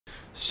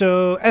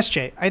So,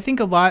 SJ, I think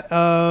a lot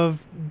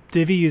of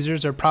Divi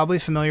users are probably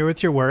familiar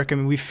with your work. I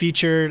mean, we've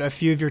featured a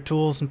few of your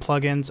tools and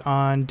plugins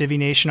on Divi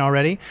Nation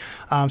already,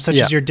 such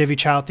Yeah, as your Divi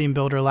Child Theme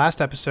Builder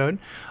last episode.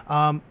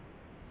 Um,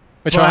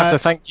 which I have to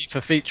but thank you for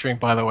featuring,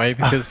 by the way,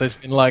 because there's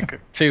been like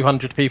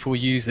 200 people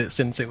use it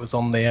since it was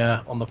on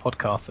the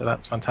podcast, so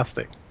that's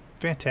fantastic.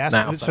 Now,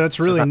 Fantastic. so So it's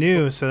so really that's cool.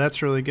 new. So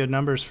that's really good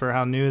numbers for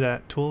how new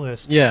that tool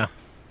is. Yeah.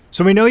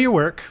 So we know your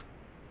work.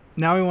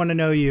 Now we want to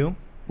know you.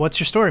 What's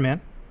your story, man?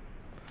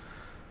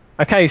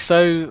 Okay,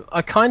 so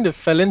I kind of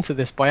fell into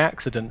this by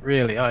accident,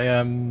 really.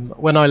 I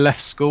when I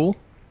left school,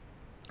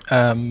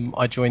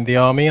 I joined the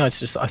army. I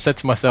said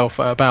to myself,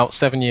 at about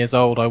 7 years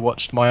old, I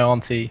watched my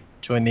auntie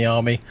join the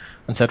army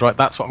and said, right,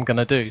 that's what I'm going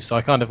to do. So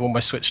I kind of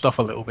almost switched off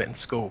a little bit in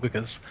school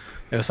because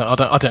it was like,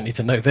 I don't need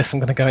to know this. I'm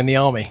going to go in the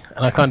army,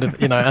 and I kind of,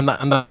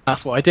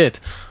 that's what I did.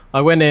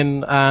 I went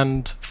in,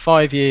 and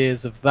 5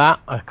 years of that,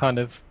 I kind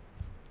of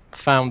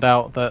found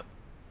out that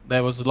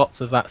there was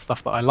lots of that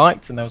stuff that I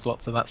liked, and there was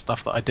lots of that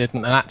stuff that I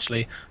didn't. And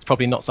actually, it's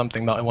probably not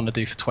something that I want to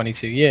do for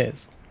 22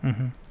 years.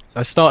 Hmm. So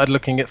I started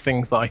looking at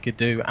things that I could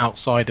do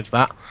outside of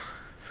that.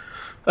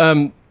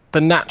 The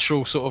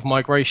natural sort of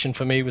migration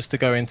for me was to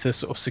go into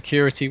sort of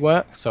security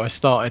work. So I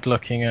started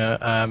looking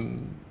at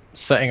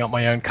setting up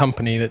my own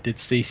company that did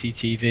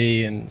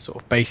CCTV and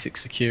sort of basic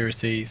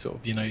security, sort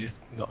of,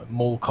 like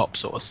mall cop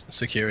sort of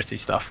security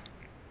stuff.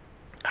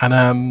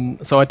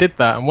 And so I did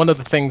that. And one of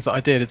the things that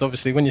I did is,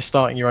 obviously, when you're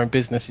starting your own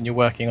business and you're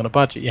working on a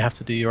budget, you have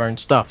to do your own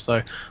stuff.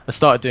 So I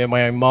started doing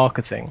my own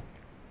marketing,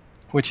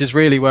 which is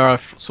really where I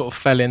sort of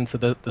fell into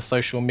the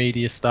social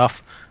media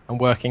stuff and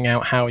working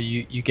out how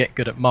you get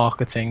good at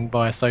marketing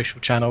via social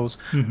channels.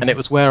 And Hmm. it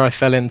was where I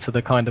fell into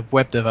the kind of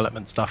web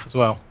development stuff as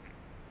well.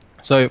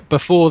 So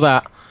before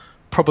that,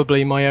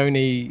 probably my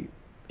only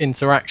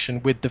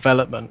interaction with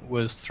development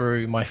was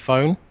through my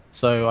phone.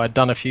 So I'd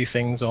done a few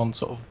things on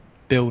sort of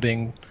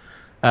building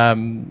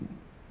um,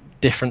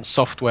 different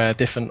software,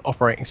 different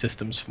operating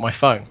systems for my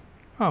phone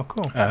Oh,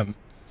 cool. um,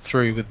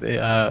 through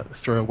a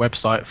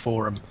website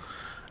forum.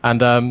 And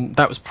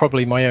that was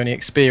probably my only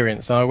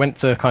experience. And I went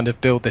to kind of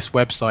build this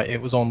website.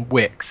 It was on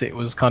Wix. It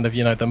was kind of,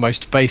 the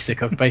most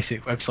basic of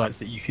basic websites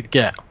that you could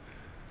get.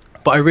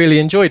 But I really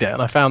enjoyed it, and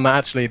I found that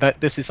actually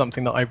that this is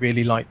something that I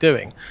really like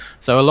doing.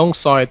 So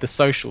alongside the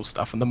social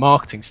stuff and the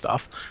marketing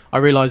stuff, I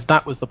realized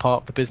that was the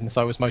part of the business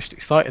I was most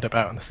excited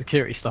about, and the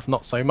security stuff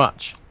not so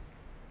much.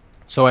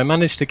 So I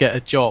managed to get a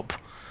job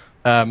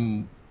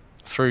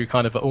through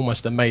kind of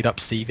almost a made-up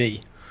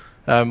CV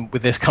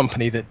with this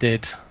company that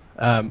did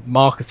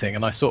marketing,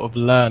 and I sort of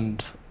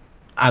learned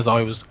as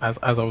I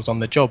was on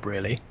the job,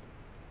 really.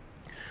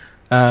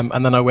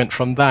 And then I went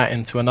from that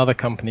into another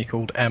company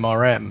called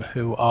MRM,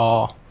 who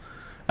are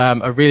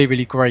a really,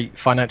 really great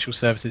financial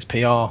services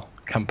PR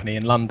company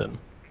in London.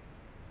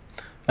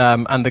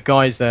 And the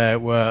guys there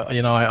were,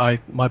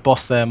 my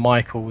boss there,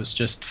 Michael, was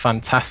just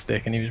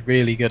fantastic, and he was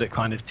really good at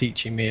kind of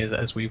teaching me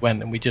as we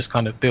went, and we just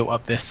kind of built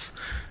up this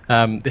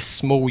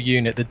small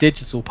unit. The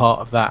digital part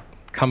of that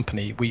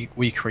company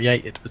we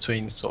created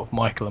between sort of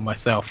Michael and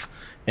myself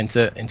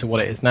into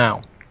what it is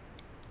now.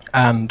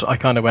 And I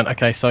kind of went,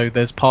 okay, so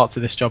there's parts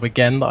of this job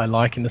again that I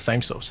like in the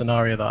same sort of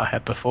scenario that I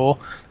had before.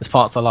 There's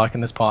parts I like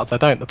and there's parts I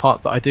don't. The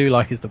parts that I do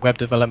like is the web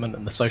development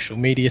and the social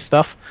media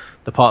stuff.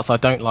 The parts I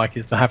don't like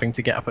is the having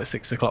to get up at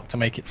 6 o'clock to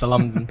make it to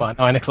London by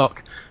 9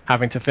 o'clock,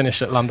 having to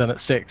finish at London at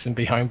 6 and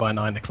be home by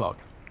 9 o'clock.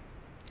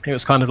 It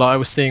was kind of like I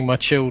was seeing my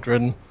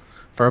children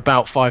for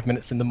about 5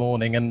 minutes in the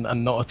morning and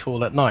not at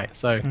all at night.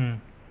 So Mm.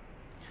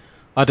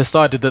 I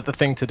decided that the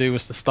thing to do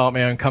was to start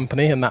my own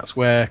company, and that's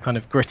where kind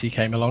of Gritty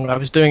came along. I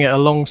was doing it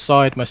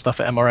alongside my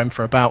stuff at MRM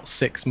for about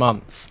 6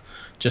 months,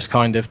 just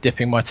kind of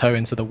dipping my toe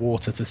into the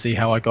water to see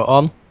how I got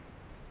on.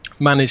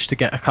 Managed to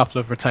get a couple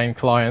of retained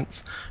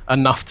clients,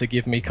 enough to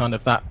give me kind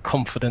of that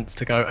confidence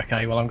to go,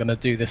 okay, well, I'm going to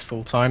do this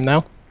full time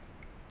now.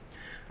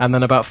 And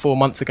then about 4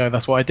 months ago,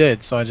 that's what I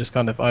did. So I just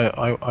kind of,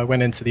 I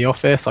went into the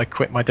office, I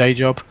quit my day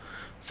job,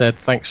 said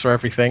thanks for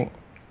everything,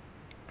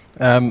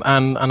 and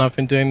I've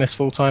been doing this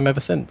full time ever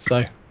since.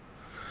 So,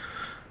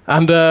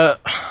 and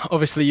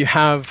obviously you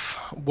have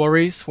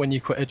worries when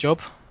you quit a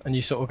job and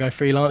you sort of go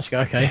freelance. You go,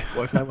 okay,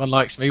 what if no one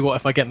likes me? What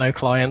if I get no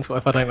clients? What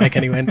if I don't make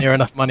anywhere near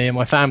enough money and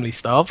my family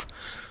starve?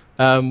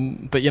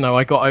 But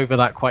I got over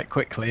that quite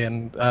quickly,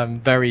 and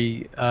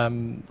very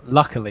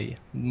luckily,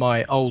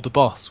 my old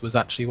boss was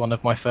actually one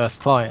of my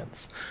first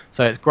clients.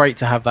 So it's great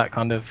to have that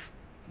kind of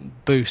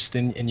boost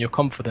in your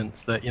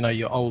confidence that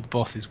your old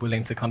boss is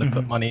willing to kind of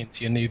put Hmm. money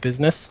into your new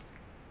business.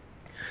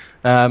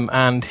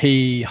 And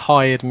he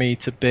hired me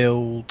to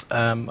build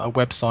a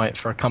website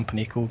for a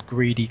company called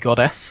Greedy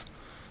Goddess.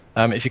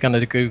 If you're going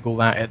to Google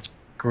that, it's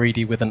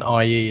greedy with an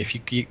IE. If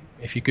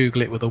you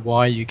Google it with a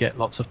Y, you get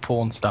lots of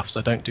porn stuff.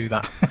 So don't do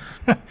that.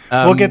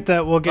 We'll get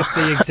the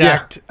Yeah,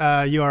 exact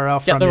URL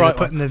get from the you to right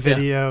put one. in the Yeah,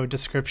 video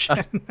description.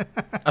 that's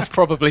that's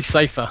probably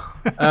safer.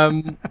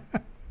 Um,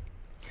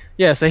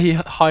 Yeah, so he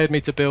hired me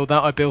to build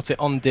that. I built it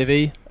on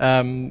Divi,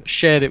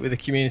 shared it with the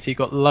community,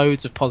 got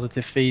loads of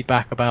positive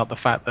feedback about the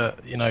fact that,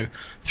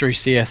 through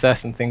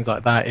CSS and things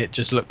like that, it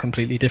just looked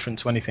completely different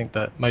to anything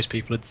that most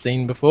people had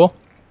seen before.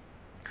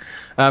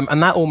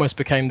 And that almost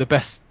became the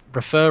best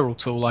referral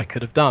tool I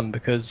could have done,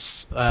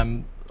 because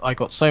I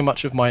got so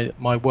much of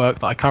my work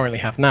that I currently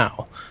have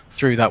now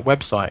through that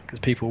website, because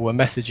people were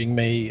messaging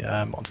me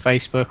on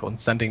Facebook, or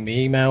sending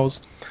me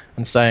emails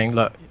and saying,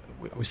 look,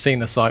 we've seen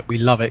the site, we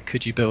love it,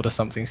 could you build us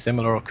something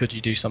similar, or could you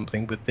do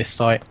something with this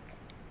site?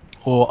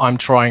 Or I'm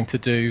trying to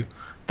do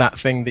that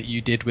thing that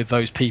you did with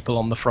those people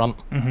on the front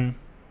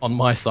on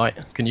my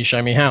site, can you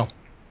show me how?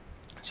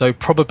 So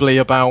probably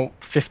about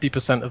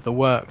 50% of the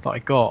work that I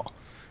got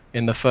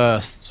in the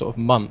first sort of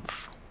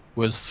month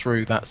was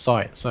through that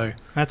site. So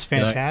that's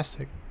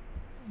fantastic.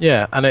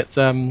 Yeah, and it's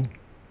and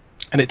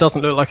it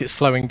doesn't look like it's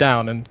slowing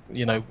down, and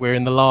we're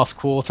in the last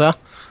quarter,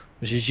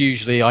 which is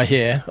usually,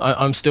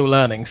 I'm still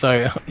learning,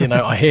 so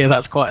I hear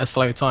that's quite a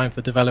slow time for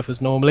developers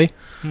normally.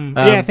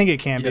 Yeah, I think it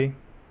can be.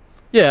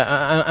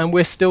 Yeah, and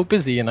we're still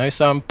busy,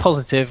 so I'm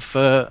positive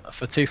for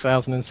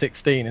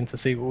 2016 and to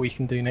see what we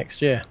can do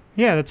next year.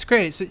 Yeah, that's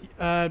great. So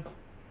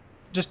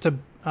just to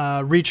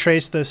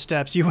retrace those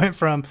steps, you went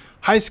from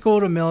high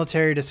school to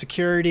military to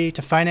security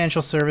to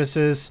financial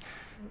services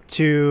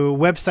to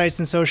websites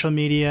and social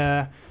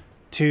media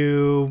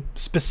to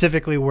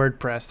specifically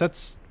WordPress.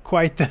 That's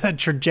quite the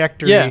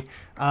trajectory. Yeah.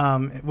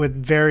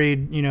 With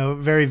varied,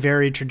 very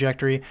varied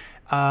trajectory.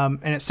 And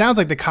it sounds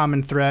like the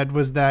common thread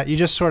was that you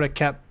just sort of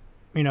kept,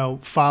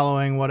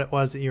 following what it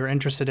was that you were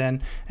interested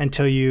in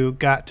until you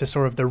got to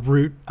sort of the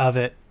root of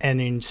it and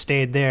you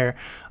stayed there.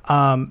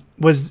 I'm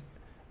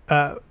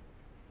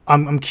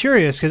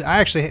curious, because I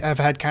actually have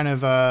had kind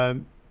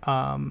of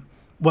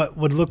what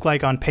would look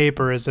like on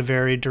paper as a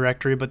varied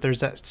directory, but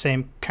there's that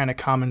same kind of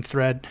common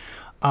thread.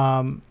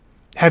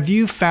 Have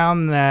you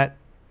found that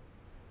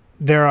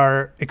there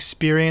are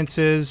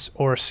experiences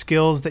or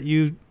skills that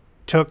you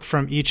took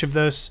from each of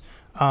those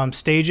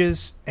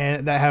stages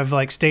and that have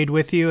stayed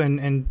with you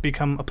and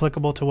become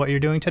applicable to what you're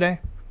doing today?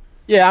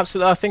 Yeah,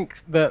 absolutely. I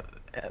think that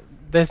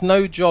there's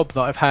no job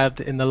that I've had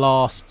in the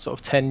last sort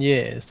of 10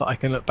 years that I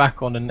can look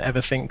back on and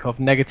ever think of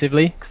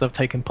negatively, because I've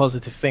taken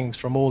positive things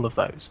from all of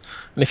those.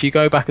 And if you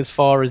go back as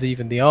far as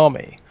even the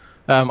army,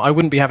 I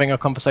wouldn't be having a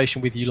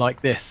conversation with you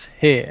like this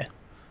here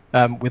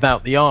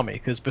without the army,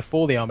 because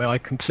before the army I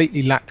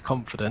completely lacked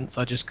confidence.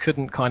 I just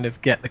couldn't kind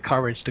of get the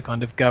courage to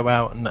kind of go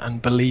out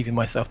and believe in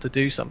myself to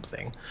do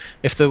something.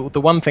 If the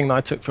one thing that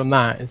I took from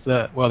that is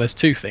that, well, there's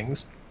two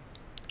things.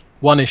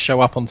 One is show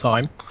up on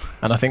time,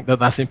 and I think that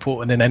that's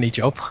important in any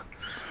job.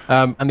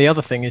 And the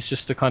other thing is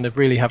just to kind of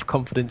really have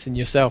confidence in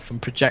yourself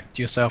and project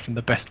yourself in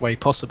the best way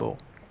possible.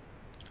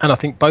 And I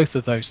think both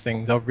of those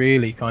things are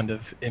really kind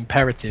of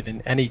imperative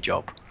in any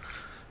job.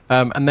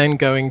 And then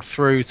going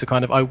through to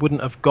kind of, I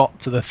wouldn't have got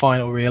to the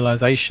final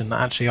realization that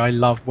actually I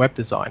love web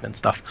design and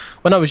stuff.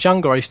 When I was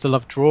younger, I used to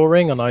love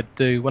drawing, and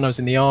when I was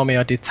in the army,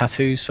 I did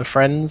tattoos for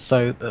friends.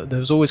 So there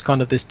was always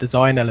kind of this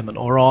design element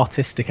or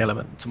artistic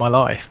element to my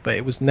life, but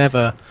it was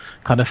never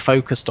kind of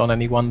focused on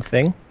any one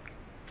thing.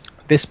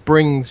 This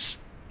brings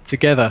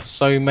together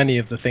so many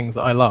of the things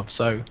that I love.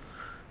 So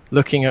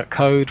looking at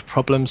code,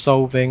 problem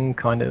solving,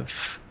 kind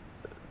of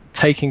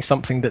taking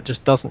something that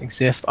just doesn't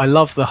exist. I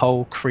love the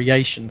whole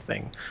creation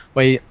thing,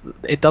 where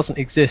it doesn't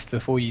exist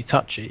before you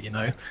touch it.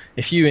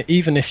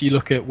 Even if you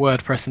look at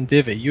WordPress and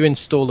Divi, you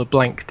install a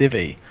blank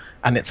Divi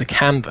and it's a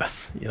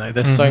canvas.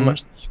 There's so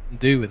much that you can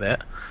do with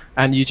it,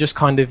 and you just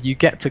kind of, you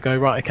get to go,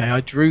 right, okay,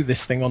 I drew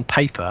this thing on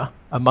paper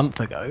a month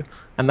ago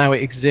and now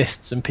it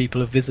exists and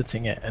people are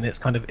visiting it, and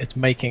it's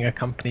making a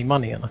company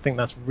money, and I think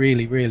that's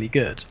really, really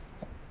good.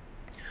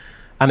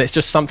 And it's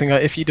just something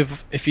that if you'd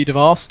have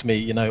asked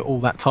me, all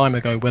that time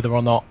ago whether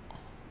or not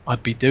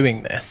I'd be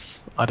doing this,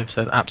 I'd have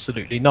said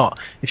absolutely not.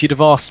 If you'd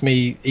have asked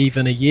me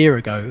even a year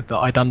ago that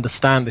I'd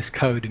understand this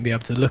code and be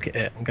able to look at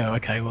it and go,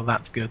 okay, well,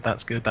 that's good,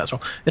 that's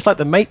wrong. It's like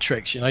the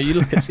Matrix, you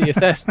look at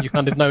CSS and you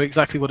kind of know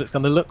exactly what it's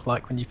going to look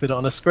like when you put it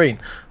on a screen.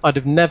 I'd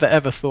have never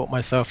ever thought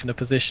myself in a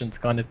position to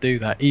kind of do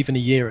that even a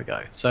year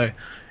ago. So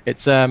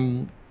it's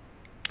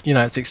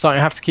it's exciting.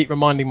 I have to keep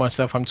reminding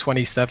myself I'm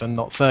 27,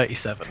 not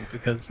 37,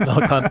 because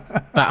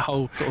that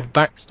whole sort of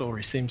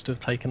backstory seems to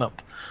have taken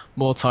up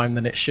more time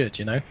than it should,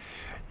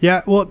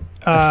 Yeah, well,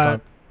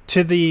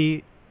 to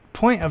the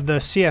point of the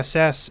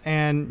CSS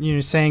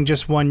and saying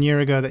just 1 year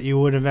ago that you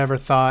would have ever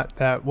thought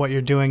that what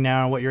you're doing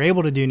now and what you're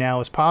able to do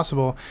now is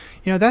possible,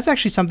 that's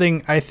actually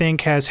something I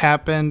think has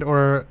happened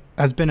or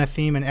has been a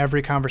theme in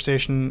every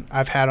conversation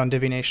I've had on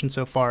Divi Nation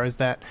so far, is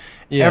that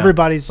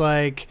everybody's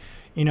like,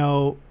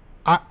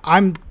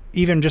 I'm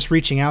even just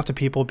reaching out to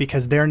people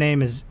because their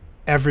name is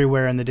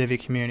everywhere in the Divi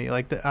community.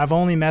 I've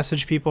only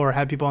messaged people or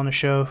had people on the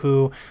show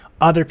who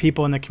other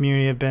people in the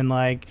community have been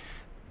like,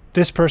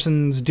 this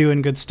person's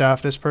doing good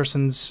stuff. This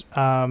person's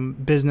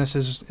business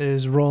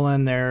is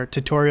rolling. Their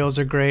tutorials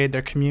are great.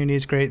 Their community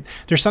is great.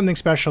 There's something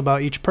special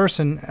about each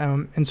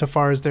person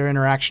insofar as their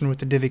interaction with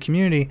the Divi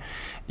community.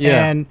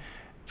 Yeah. And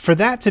for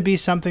that to be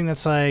something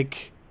that's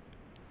like,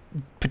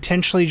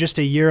 potentially just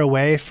a year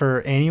away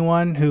for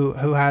anyone who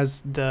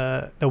has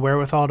the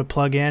wherewithal to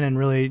plug in and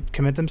really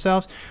commit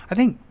themselves. I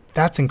think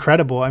that's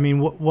incredible. I mean,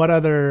 what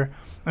other?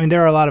 I mean,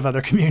 there are a lot of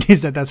other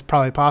communities that's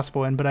probably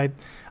possible in, but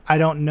I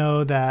don't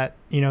know that,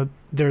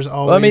 there's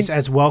always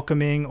as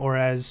welcoming or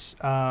as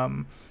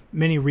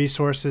many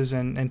resources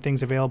and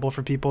things available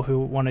for people who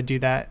want to do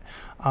that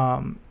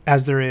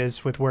as there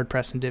is with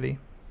WordPress and Divi.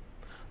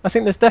 I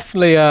think there's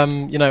definitely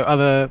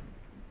other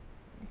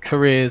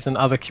careers and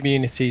other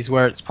communities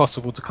where it's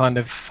possible to kind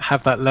of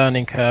have that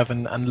learning curve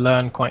and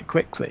learn quite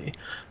quickly.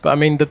 But I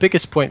mean, the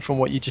biggest point from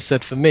what you just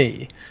said for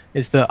me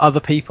is that other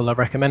people are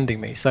recommending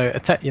me. So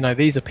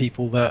these are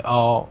people that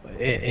are,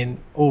 in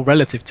all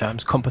relative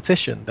terms,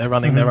 competition. They're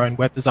running their own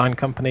web design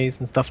companies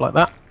and stuff like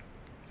that.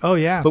 Oh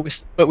yeah.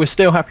 But we're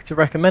still happy to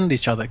recommend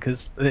each other,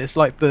 because it's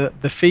like the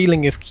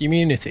feeling of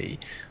community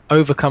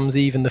overcomes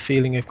even the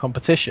feeling of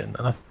competition.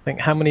 And I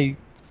think how many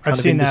I've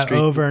seen that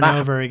over and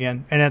over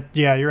again. And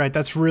yeah, you're right.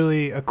 That's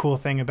really a cool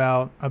thing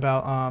about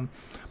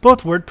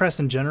both WordPress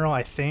in general,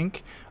 I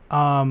think.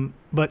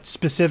 But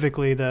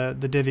specifically the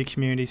Divi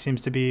community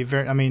seems to be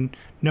very, I mean,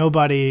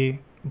 nobody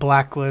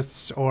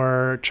blacklists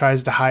or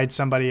tries to hide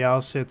somebody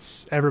else.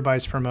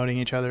 Everybody's promoting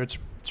each other. It's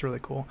really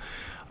cool.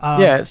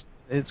 Yeah,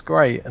 it's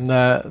great.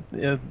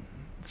 And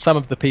some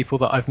of the people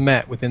that I've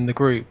met within the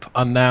group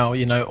are now,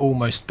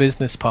 almost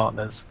business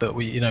partners, that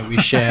we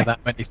share that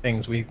many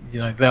things.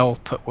 They'll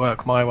put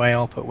work my way,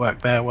 I'll put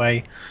work their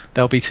way.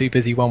 They'll be too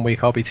busy one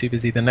week, I'll be too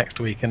busy the next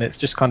week, and it's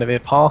just kind of,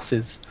 it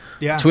passes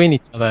between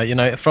each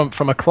other.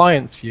 From a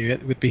client's view,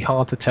 it would be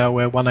hard to tell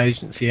where one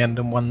agency ends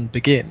and one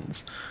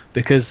begins,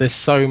 because there's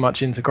so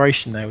much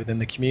integration there within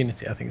the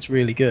community. I think it's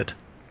really good.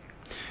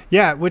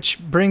 Yeah, which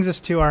brings us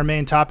to our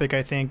main topic,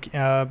 I think,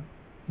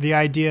 the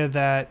idea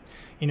that,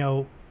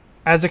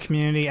 as a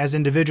community, as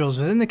individuals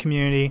within the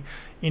community,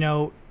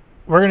 we're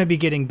going to be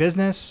getting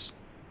business.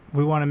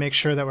 We want to make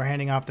sure that we're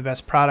handing off the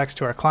best products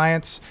to our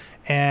clients.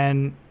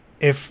 And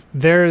if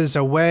there is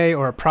a way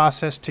or a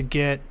process to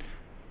get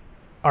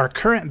our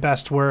current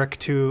best work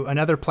to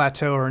another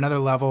plateau or another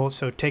level,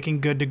 so taking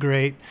good to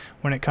great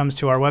when it comes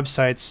to our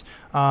websites,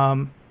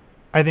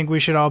 I think we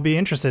should all be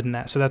interested in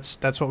that. So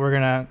that's what we're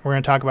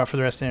gonna talk about for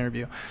the rest of the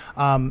interview.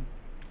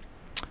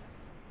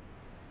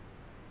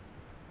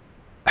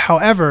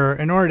 However,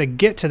 in order to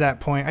get to that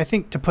point, I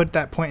think to put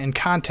that point in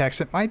context,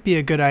 it might be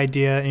a good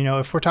idea,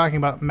 if we're talking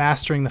about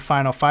mastering the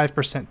final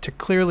 5%, to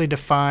clearly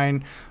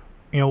define,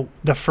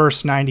 the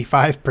first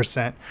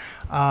 95%.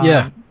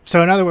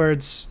 So in other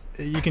words,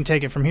 you can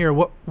take it from here.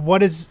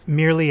 What is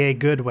merely a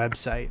good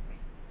website?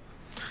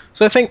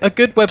 So I think a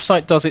good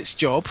website does its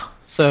job.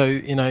 So,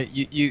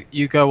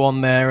 you go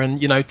on there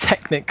and,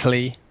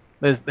 technically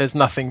there's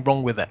nothing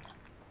wrong with it.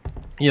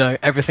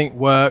 Everything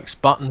works.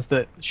 Buttons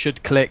that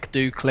should click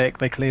do click.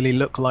 They clearly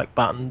look like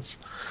buttons.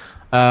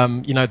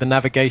 The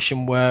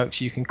navigation works.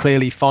 You can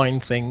clearly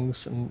find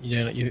things, and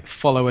you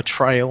follow a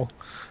trail.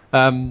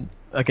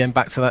 Again,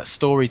 back to that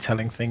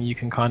storytelling thing, you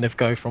can kind of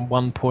go from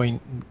one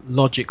point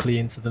logically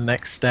into the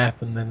next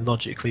step, and then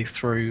logically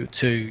through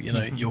to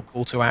your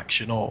call to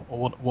action, or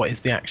what is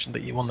the action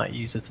that you want that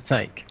user to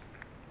take.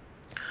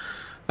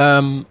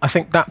 I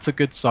think that's a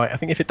good site. I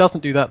think if it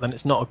doesn't do that, then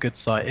it's not a good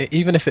site,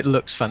 even if it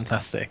looks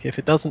fantastic. If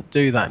it doesn't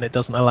do that and it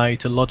doesn't allow you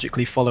to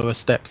logically follow a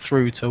step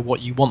through to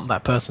what you want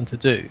that person to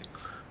do,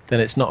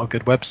 then it's not a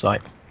good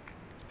website.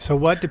 So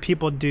what do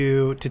people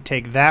do to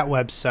take that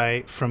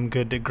website from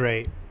good to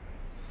great?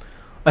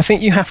 I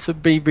think you have to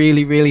be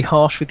really, really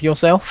harsh with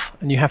yourself,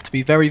 and you have to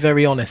be very,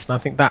 very honest. And I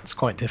think that's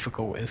quite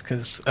difficult, is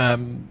because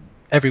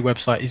every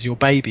website is your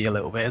baby a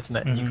little bit, isn't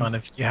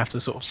it? You have to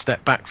sort of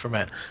step back from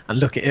it and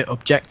look at it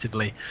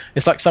objectively.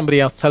 It's like somebody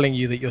else telling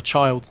you that your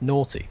child's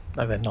naughty.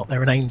 No, they're not.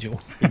 They're an angel.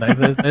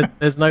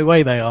 There's no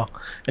way they are.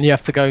 And you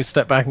have to go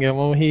step back and go,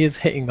 well, he is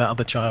hitting that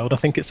other child. I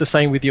think it's the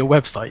same with your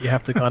website. You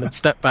have to kind of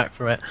step back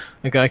from it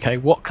and go, okay,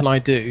 what can I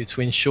do to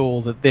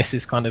ensure that this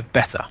is kind of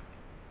better?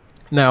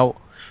 Now,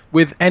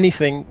 with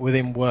anything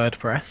within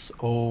WordPress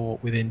or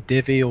within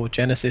Divi or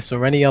Genesis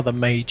or any other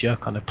major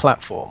kind of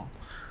platform,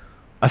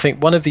 I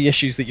think one of the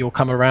issues that you'll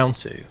come around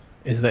to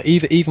is that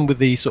even with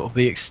the sort of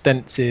the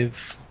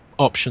extensive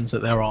options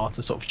that there are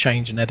to sort of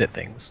change and edit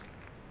things,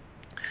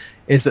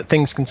 is that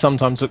things can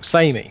sometimes look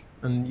samey,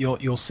 and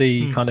you'll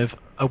see kind of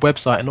a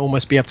website and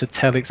almost be able to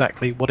tell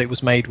exactly what it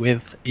was made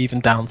with, even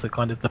down to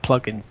kind of the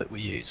plugins that we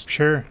use.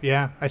 Sure,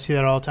 yeah, I see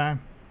that all the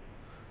time.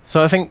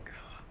 So I think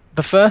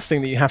the first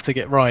thing that you have to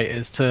get right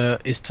is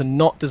to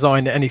not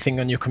design anything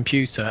on your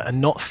computer and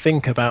not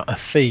think about a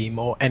theme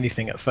or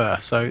anything at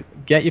first. So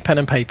get your pen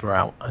and paper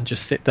out and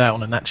just sit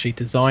down and actually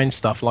design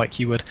stuff like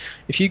you would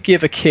if you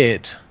give a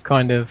kid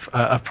kind of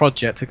a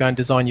project to go and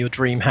design your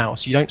dream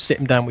house. You don't sit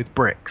them down with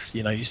bricks,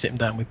 you sit them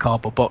down with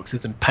cardboard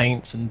boxes and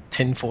paints and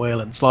tin foil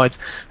and slides,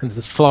 and there's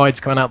the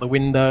slides coming out the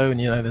window, and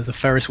there's a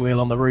Ferris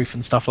wheel on the roof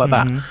and stuff like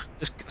that.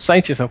 Just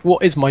say to yourself,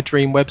 what is my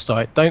dream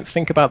website? Don't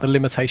think about the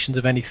limitations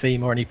of any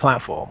theme or any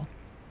platform,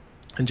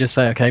 and just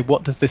say, okay,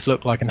 what does this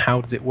look like and how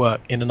does it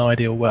work in an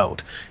ideal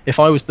world? If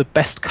I was the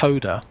best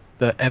coder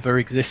that ever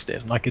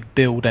existed and I could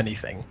build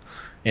anything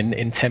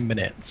in 10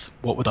 minutes,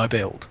 what would I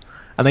build?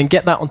 And then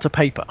get that onto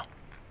paper.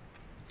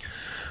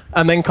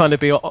 And then kind of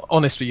be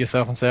honest with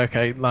yourself and say,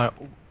 okay, like,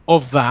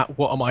 of that,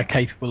 what am I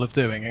capable of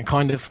doing? And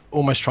kind of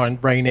almost try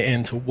and rein it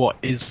into what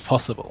is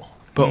possible.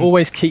 But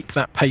always keep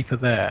that paper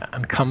there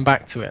and come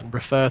back to it and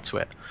refer to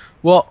it.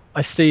 What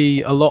I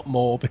see a lot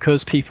more,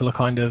 because people are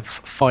kind of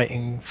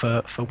fighting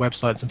for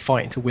websites and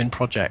fighting to win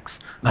projects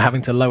and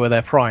having to lower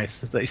their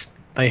price, is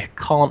they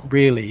can't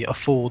really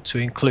afford to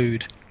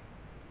include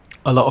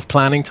a lot of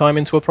planning time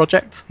into a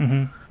project.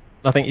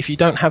 I think if you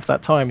don't have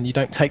that time and you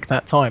don't take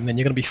that time, then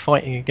you're going to be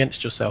fighting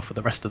against yourself for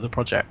the rest of the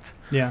project.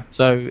 Yeah.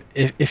 So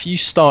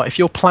if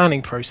your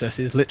planning process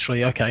is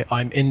literally, okay,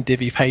 I'm in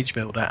Divi Page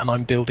Builder and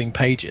I'm building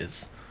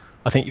pages,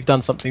 I think you've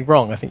done something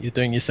wrong. I think you're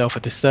doing yourself a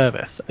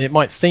disservice. It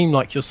might seem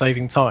like you're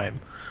saving time,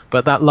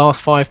 but that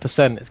last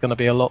 5% is going to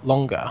be a lot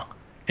longer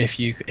if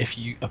you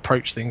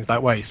approach things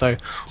that way. So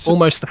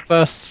almost the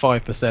first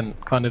 5%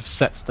 kind of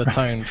sets the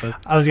tone for.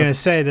 I was going to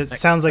say that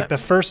sounds like the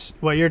first,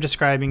 what you're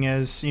describing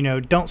is,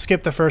 don't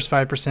skip the first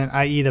 5%,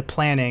 i.e. the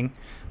planning,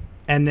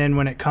 and then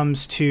when it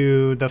comes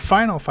to the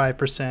final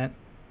 5%,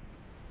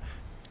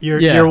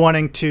 you're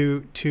wanting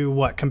to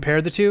what,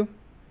 compare the two?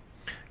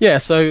 Yeah,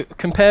 so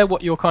compare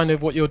what your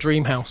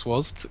dream house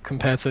was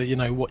compared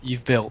to what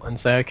you've built, and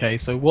say, okay,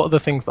 so what are the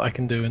things that I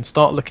can do, and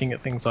start looking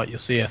at things like your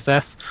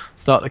CSS.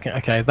 Start looking,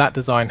 okay, that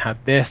design had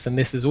this, and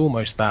this is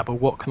almost that, but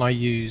what can I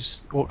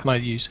use?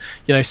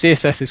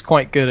 CSS is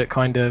quite good at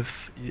kind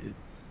of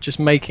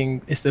just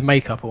it's the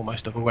makeup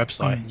almost of a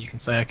website, and you can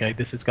say, okay,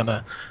 this is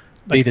gonna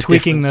be the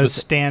tweaking those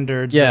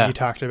standards that you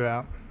talked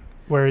about.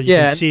 Where you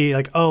can see,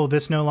 like, oh,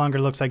 this no longer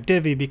looks like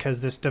Divi because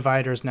this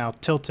divider is now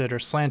tilted or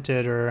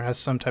slanted or has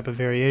some type of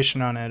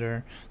variation on it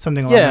or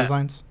something along those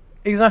lines.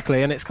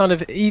 Exactly, and it's kind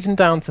of even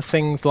down to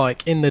things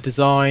like in the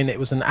design, it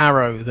was an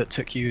arrow that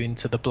took you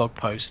into the blog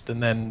post,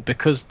 and then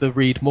because the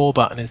read more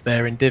button is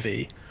there in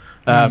Divi,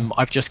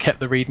 I've just kept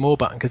the read more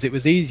button because it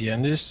was easier,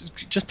 and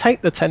just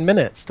take the 10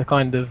 minutes to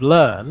kind of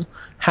learn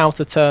how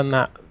to turn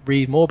that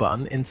read more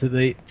button into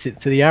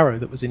the arrow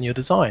that was in your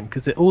design,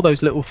 because all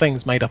those little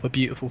things made up a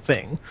beautiful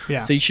thing.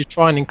 So you should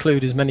try and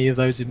include as many of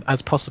those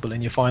as possible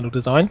in your final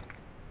design.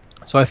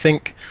 So I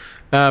think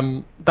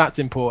that's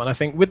important. I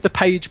think with the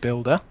page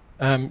builder,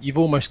 you've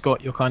almost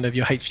got your kind of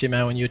your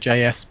HTML and your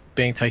JS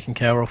being taken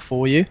care of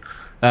for you,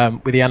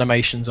 with the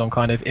animations on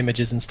kind of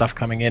images and stuff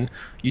coming in.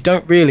 You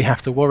don't really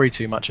have to worry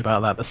too much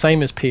about that. The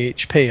same as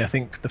PHP. I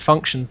think the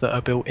functions that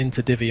are built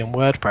into Divi and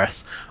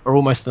WordPress are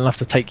almost enough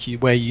to take you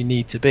where you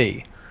need to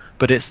be.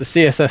 But it's the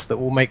CSS that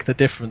will make the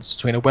difference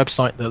between a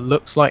website that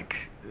looks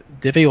like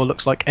Divi or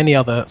looks like any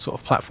other sort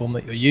of platform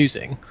that you're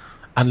using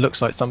and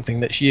looks like something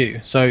that's you.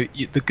 So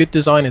the good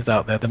designers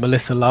out there, the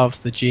Melissa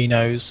Loves, the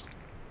Genos,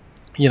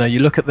 you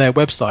look at their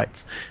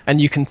websites and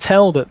you can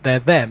tell that they're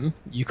them.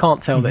 You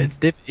can't tell that it's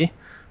Divi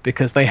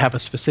because they have a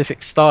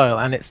specific style,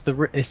 and it's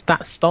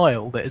that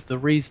style that is the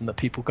reason that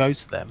people go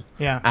to them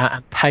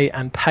and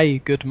pay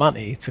good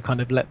money to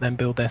kind of let them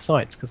build their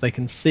sites, because they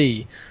can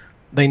see.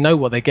 They know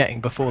what they're getting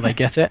before they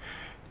get it,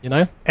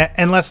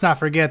 And let's not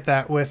forget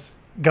that with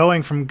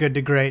going from good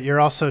to great,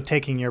 you're also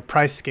taking your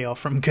price scale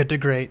from good to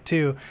great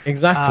too.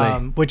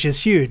 Exactly. Which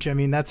is huge. I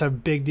mean, that's a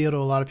big deal to a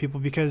lot of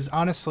people because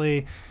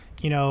honestly,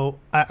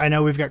 I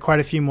know we've got quite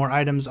a few more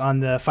items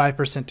on the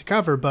 5% to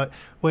cover, but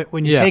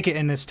when you take it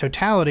in its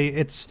totality,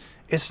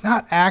 it's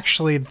not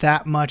actually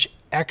that much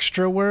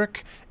extra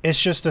work. It's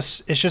just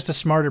a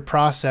smarter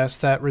process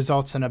that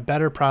results in a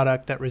better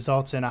product that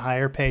results in a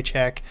higher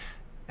paycheck.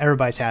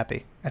 Everybody's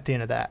happy at the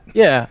end of that.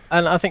 Yeah,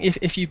 and I think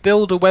if you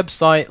build a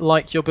website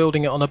like you're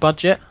building it on a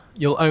budget,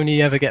 you'll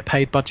only ever get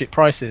paid budget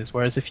prices.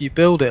 Whereas if you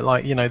build it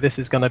like, this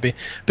is going to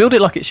build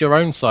it like it's your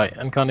own site,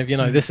 and kind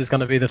of, this is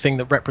going to be the thing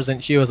that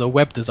represents you as a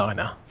web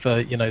designer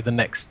for, the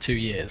next 2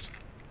 years.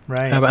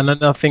 Right. And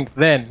then I think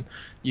then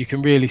you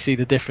can really see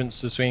the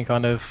difference between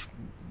kind of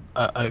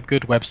a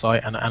good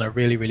website and a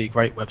really, really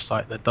great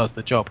website that does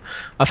the job.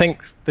 I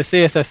think the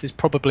CSS is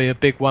probably a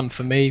big one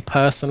for me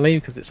personally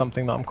because it's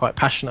something that I'm quite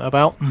passionate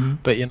about.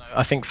 But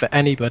I think for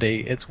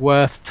anybody, it's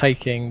worth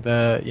taking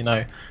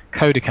the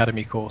Code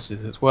Academy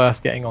courses. It's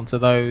worth getting onto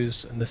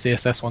those and the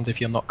CSS ones if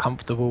you're not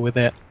comfortable with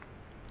it.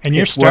 And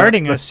you're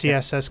starting a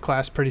CSS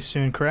class pretty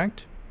soon,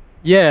 correct?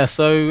 Yeah.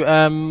 So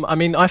I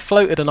mean, I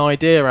floated an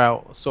idea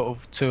out sort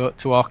of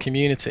to our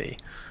community.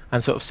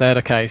 And sort of said,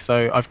 okay,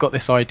 so I've got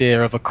this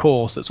idea of a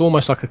course that's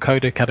almost like a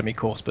Code Academy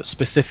course, but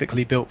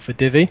specifically built for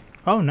Divi.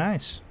 Oh,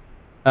 nice.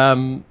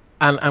 And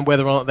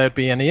whether or not there'd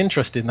be any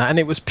interest in that. And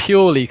it was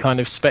purely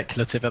kind of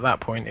speculative at that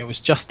point. It was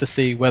just to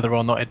see whether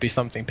or not it'd be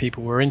something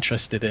people were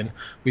interested in.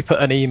 We put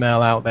an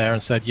email out there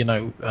and said,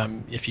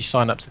 if you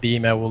sign up to the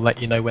email, we'll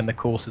let you know when the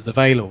course is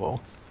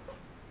available.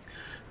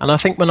 And I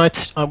think when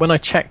I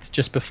checked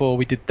just before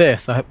we did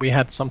this, we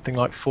had something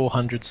like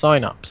 400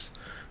 signups.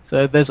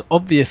 So there's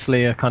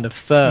obviously a kind of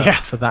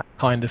thirst for that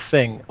kind of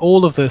thing.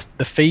 All of the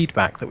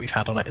feedback that we've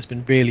had on it has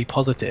been really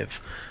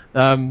positive.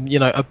 You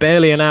know,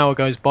 barely an hour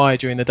goes by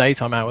during the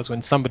daytime hours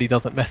when somebody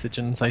doesn't message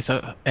and say,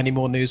 so any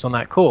more news on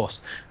that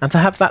course? And to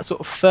have that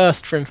sort of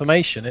thirst for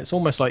information, it's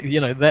almost like,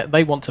 you know,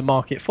 they want to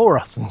market for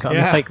us and kind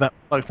of take that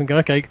product and go,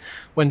 okay,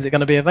 when's it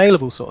going to be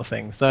available, sort of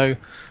thing. So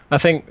I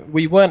think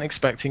we weren't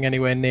expecting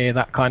anywhere near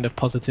that kind of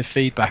positive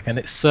feedback, and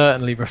it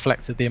certainly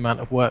reflected the amount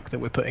of work that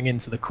we're putting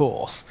into the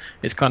course.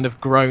 It's kind of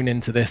grown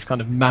into this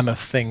kind of mammoth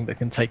thing that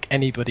can take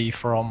anybody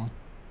from,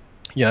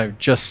 you know,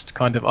 just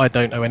kind of, I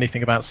don't know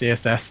anything about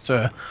CSS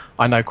to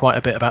I know quite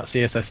a bit about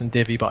CSS and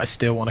Divi, but I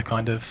still want to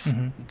kind of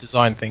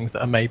design things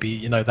that are maybe,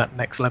 you know, that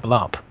next level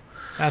up.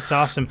 That's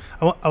awesome.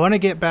 I want to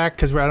get back,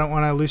 because I don't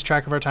want to lose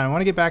track of our time. I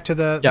want to get back to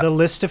the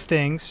list of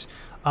things.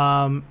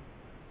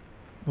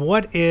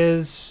 What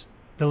is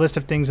the list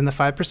of things in the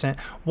 5%?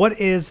 What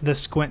is the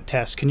squint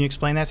test? Can you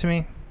explain that to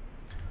me?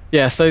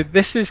 Yeah, so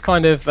this is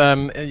kind of,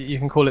 you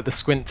can call it the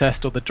squint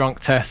test or the drunk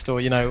test, or,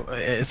 you know,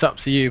 it's up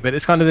to you. But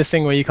it's kind of this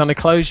thing where you kind of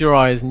close your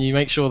eyes and you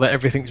make sure that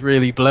everything's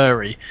really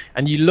blurry,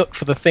 and you look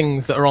for the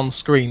things that are on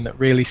screen that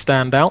really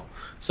stand out.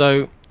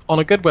 So on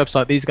a good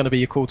website, these are going to be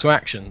your call to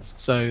actions.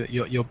 So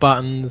your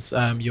buttons,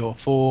 your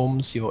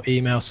forms, your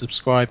email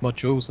subscribe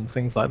modules, and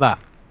things like that.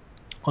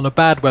 On a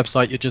bad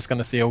website, you're just going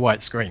to see a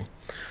white screen.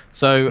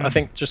 So I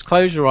think just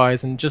close your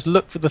eyes and just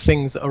look for the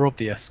things that are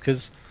obvious,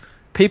 because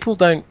people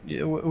don't,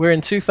 we're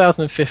in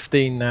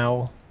 2015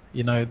 now,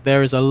 you know,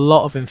 there is a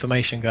lot of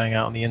information going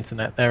out on the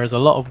internet. There is a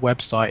lot of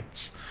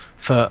websites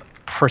for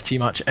pretty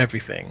much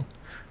everything.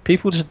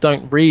 People just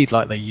don't read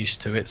like they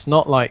used to. It's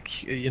not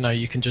like, you know,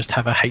 you can just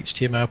have a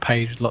HTML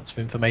page with lots of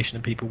information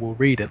and people will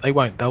read it. They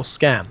won't. They'll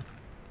scan.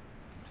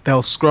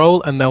 They'll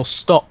scroll, and they'll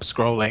stop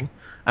scrolling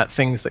at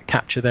things that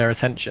capture their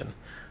attention.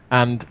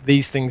 And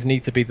these things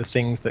need to be the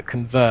things that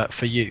convert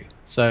for you.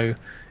 So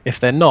if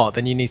they're not,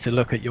 then you need to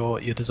look at your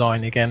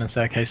design again and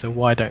say, okay, so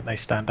why don't they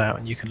stand out?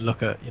 And you can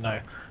look at, you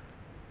know,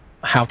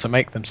 how to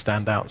make them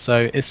stand out.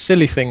 So it's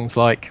silly things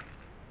like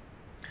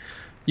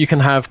you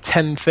can have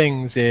 10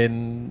 things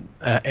in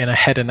a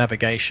header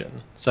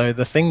navigation. So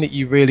the thing that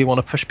you really want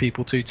to push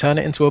people to, turn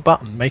it into a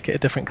button, make it a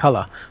different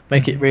color,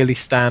 make it really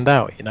stand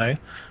out, you know.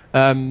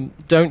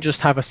 Don't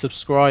just have a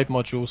subscribe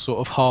module sort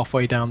of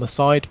halfway down the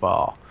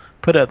sidebar.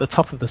 Put it at the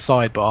top of the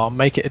sidebar,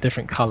 make it a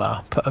different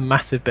color, put a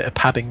massive bit of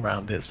padding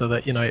around it so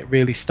that, you know, it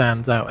really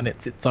stands out and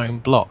it's its own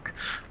block.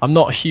 I'm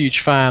not a huge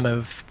fan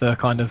of the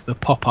kind of the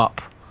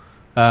pop-up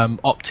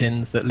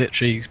opt-ins that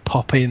literally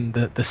pop in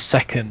the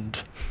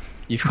second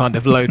you've kind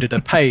of loaded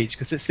a page,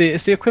 because it's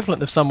the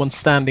equivalent of someone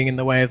standing in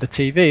the way of the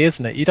TV,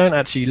 isn't it? You don't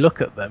actually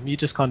look at them, you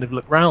just kind of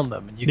look round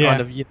them, and you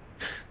kind of,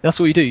 that's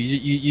what you do.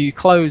 You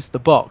close the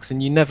box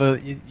and you never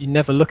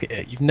look at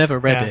it. You've never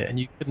read it, and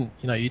you couldn't,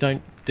 you know, you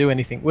don't do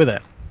anything with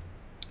it.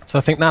 So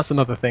I think that's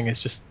another thing,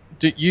 is just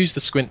use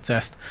the squint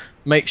test.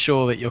 Make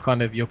sure that your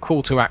kind of your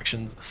call to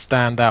actions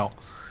stand out.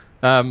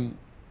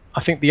 I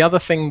think the other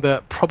thing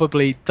that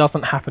probably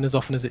doesn't happen as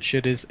often as it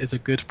should is a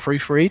good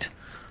proofread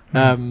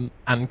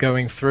and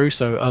going through.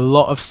 So a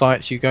lot of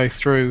sites you go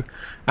through,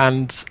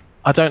 and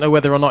I don't know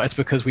whether or not it's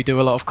because we do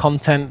a lot of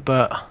content,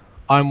 but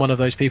I'm one of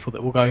those people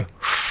that will go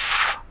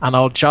and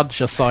I'll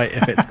judge a site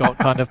if it's got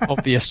kind of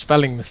obvious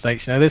spelling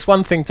mistakes. You know, there's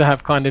one thing to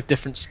have kind of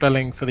different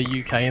spelling for the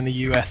UK and the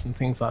US and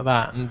things like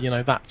that, and, you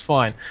know, that's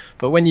fine.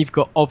 But when you've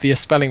got obvious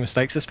spelling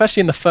mistakes,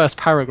 especially in the first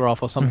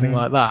paragraph or something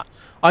like that,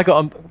 I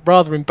got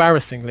rather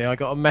embarrassingly, I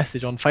got a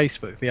message on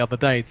Facebook the other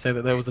day to say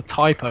that there was a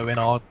typo in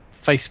our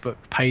Facebook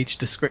page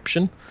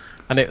description.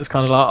 And it was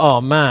kind of like, oh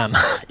man,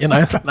 you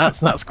know,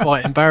 that's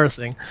quite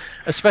embarrassing,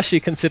 especially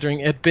considering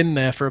it had been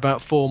there for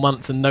about 4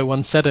 months and no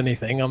one said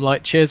anything. I'm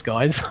like, cheers,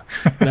 guys.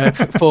 You know, it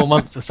took 4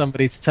 months for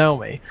somebody to tell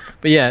me.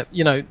 But yeah,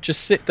 you know,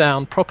 just sit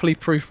down, properly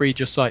proofread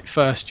your site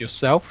first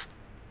yourself,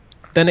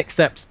 then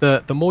accept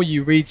that the more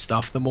you read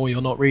stuff, the more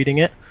you're not reading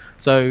it.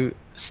 So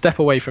step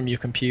away from your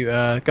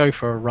computer, go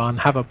for a run,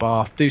 have a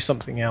bath, do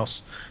something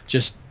else.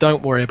 Just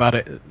don't worry about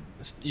it.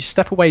 You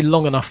step away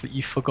long enough that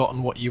you've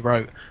forgotten what you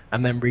wrote,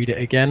 and then read it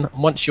again.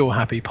 And once you're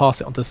happy, pass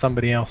it on to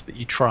somebody else that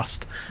you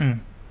trust,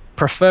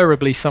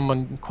 preferably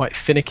someone quite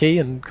finicky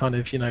and kind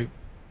of, you know,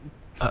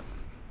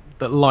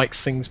 that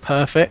likes things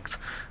perfect,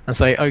 and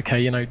say, okay,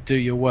 you know, do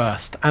your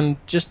worst, and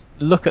just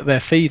look at their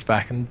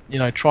feedback, and, you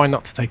know, try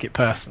not to take it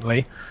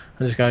personally,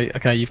 and just go,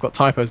 okay, you've got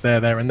typos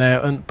there, and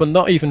there, but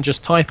not even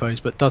just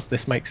typos, but does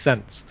this make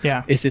sense?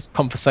 Yeah. Is this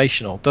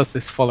conversational? Does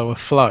this follow a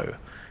flow?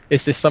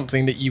 Is this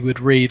something that you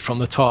would read from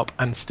the top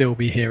and still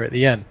be here at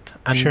the end?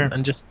 And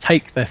and just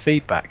take their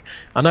feedback.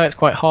 I know it's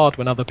quite hard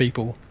when other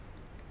people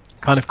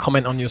kind of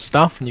comment on your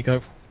stuff and you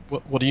go,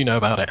 what do you know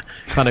about it?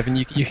 Kind of, and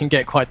you can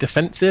get quite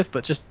defensive,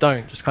 but just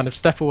don't. Just kind of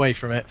step away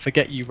from it,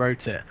 forget you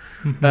wrote it.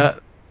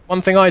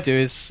 One thing I do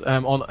is,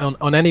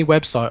 on any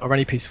website or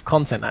any piece of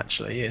content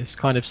actually, is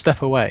kind of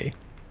step away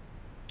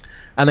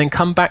and then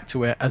come back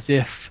to it as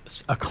if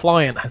a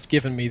client has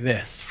given me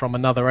this from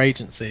another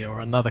agency or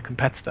another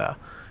competitor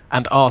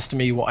and asked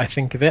me what I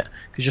think of it,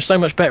 because you're so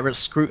much better at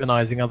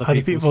scrutinizing other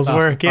people's stuff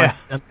work,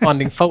 and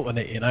finding fault in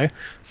it, you know.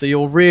 So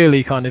you'll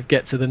really kind of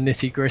get to the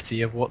nitty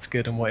gritty of what's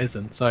good and what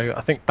isn't. So I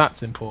think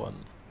that's important.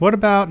 What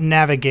about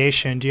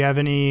navigation? Do you have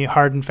any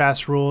hard and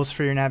fast rules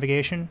for your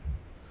navigation?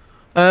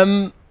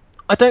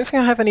 I don't think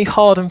I have any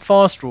hard and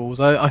fast rules.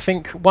 I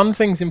think one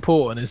thing's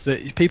important is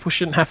that people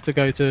shouldn't have to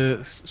go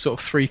to sort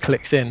of 3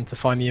 clicks in to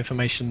find the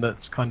information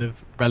that's kind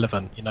of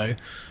relevant.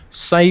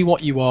 Say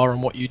what you are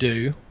and what you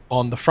do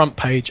on the front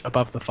page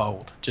above the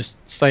fold.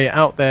 Just say it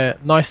out there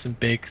nice and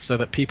big so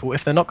that people,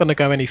 if they're not going to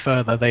go any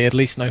further, they at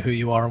least know who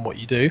you are and what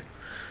you do.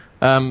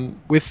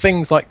 With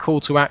things like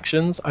call to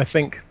actions, I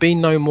think be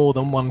no more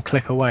than 1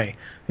 click away.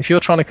 If you're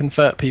trying to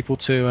convert people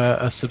to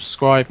a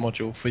subscribe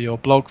module for your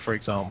blog, for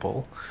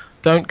example,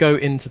 don't go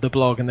into the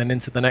blog and then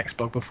into the next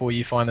blog before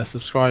you find the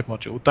subscribe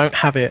module. Don't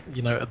have it,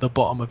 at the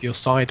bottom of your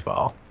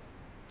sidebar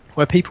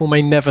where people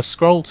may never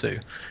scroll to.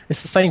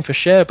 It's the same for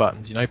share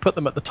buttons. Put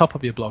them at the top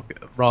of your blog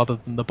rather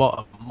than the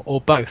bottom, or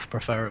both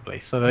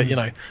preferably, so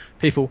that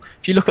people.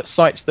 If you look at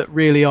sites that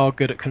really are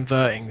good at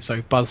converting,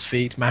 so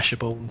BuzzFeed,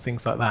 Mashable, and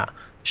things like that,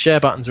 share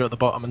buttons are at the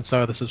bottom, and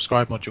so are the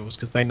subscribe modules,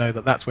 because they know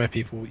that that's where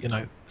people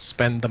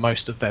spend the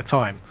most of their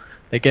time.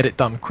 They get it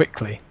done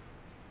quickly.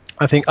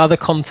 I think other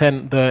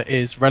content that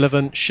is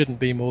relevant shouldn't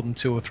be more than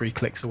 2 or 3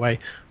 clicks away.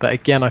 But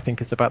again, I think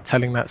it's about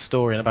telling that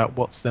story and about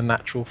what's the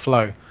natural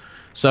flow.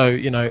 So,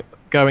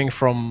 going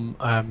from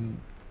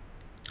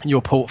your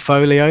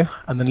portfolio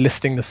and then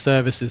listing the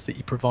services that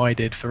you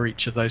provided for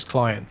each of those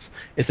clients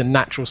is a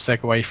natural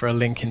segue for a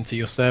link into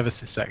your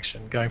services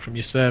section. Going from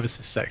your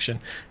services section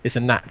is a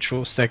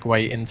natural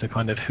segue into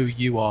kind of who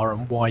you are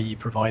and why you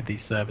provide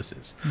these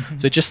services.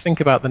 So just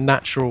think about the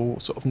natural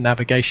sort of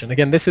navigation.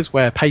 Again, this is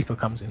where paper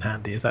comes in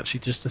handy, is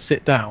actually just to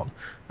sit down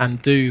and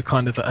do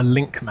kind of a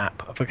link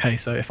map of, okay,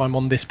 so if I'm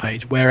on this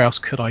page, where else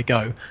could I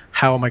go?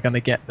 How am I going to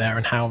get there?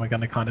 And how am I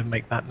going to kind of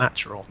make that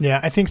natural? Yeah,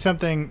 I think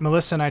something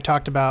Melissa and I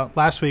talked about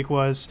last week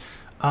was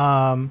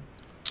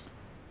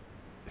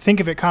think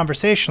of it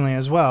conversationally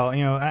as well.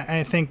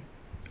 I think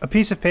a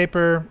piece of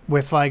paper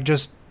with like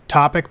just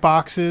topic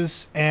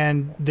boxes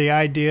and the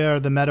idea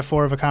or the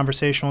metaphor of a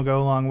conversation will go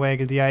a long way,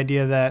 because the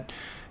idea that,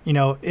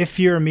 if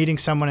you're meeting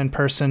someone in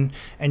person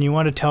and you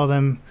want to tell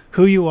them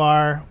who you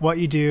are, what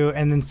you do,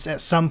 and then at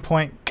some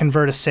point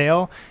convert a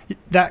sale,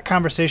 that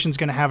conversation is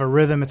going to have a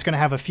rhythm. It's going to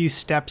have a few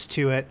steps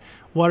to it.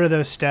 What are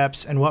those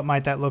steps, and what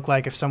might that look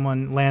like if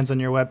someone lands on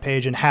your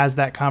webpage and has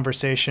that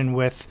conversation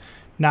with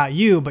not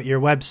you, but your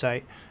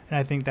website? And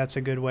I think that's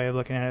a good way of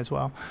looking at it as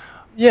well.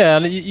 Yeah,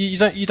 and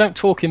you don't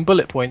talk in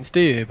bullet points,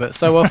 do you? But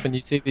so often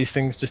you see these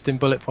things just in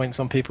bullet points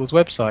on people's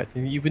websites,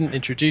 and you wouldn't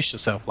introduce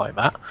yourself like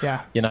that.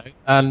 Yeah.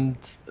 And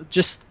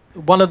just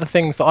one of the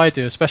things that I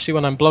do, especially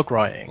when I'm blog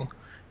writing,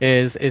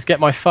 is get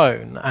my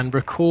phone and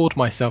record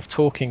myself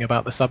talking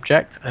about the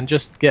subject and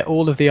just get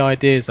all of the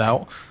ideas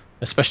out,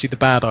 especially the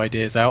bad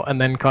ideas out, and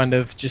then kind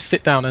of just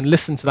sit down and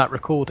listen to that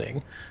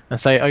recording and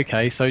say,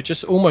 okay, so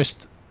just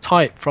almost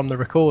type from the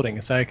recording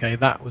and say, okay,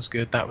 that was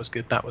good, that was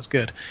good, that was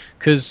good.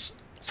 Because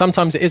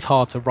sometimes it is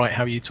hard to write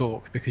how you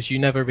talk because you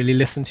never really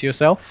listen to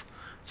yourself.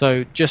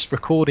 So just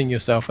recording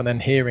yourself and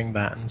then hearing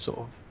that and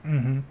sort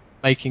of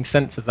making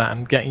sense of that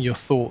and getting your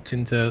thoughts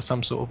into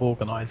some sort of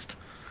organized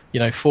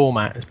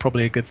format is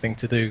probably a good thing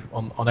to do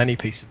on any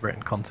piece of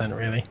written content,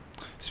 really.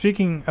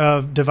 Speaking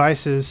of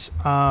devices,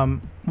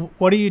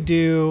 what do you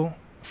do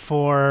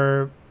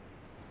for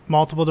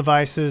multiple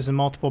devices and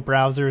multiple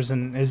browsers,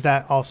 and is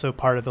that also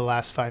part of the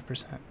last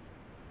 5%?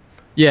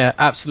 Yeah,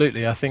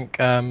 absolutely. I think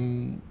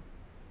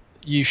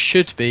you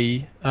should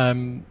be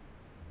a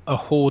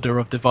hoarder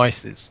of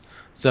devices.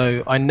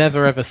 So I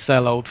never ever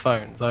sell old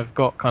phones. I've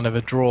got kind of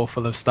a drawer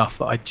full of stuff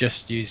that I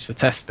just use for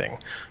testing.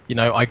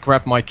 I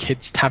grab my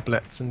kids'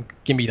 tablets and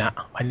give me that.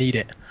 I need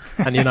it.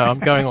 And I'm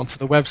going onto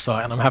the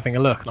website and I'm having a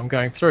look and I'm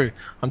going through.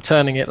 I'm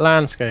turning it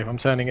landscape. I'm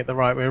turning it the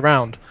right way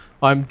around.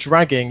 I'm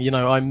dragging.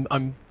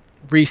 I'm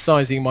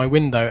resizing my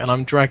window and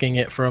I'm dragging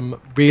it from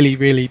really,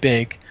 really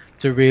big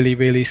to really,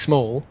 really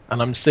small,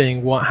 and I'm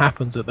seeing what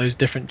happens at those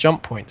different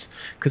jump points,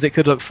 because it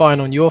could look fine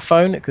on your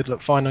phone, it could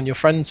look fine on your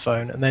friend's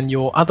phone, and then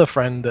your other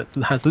friend that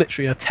has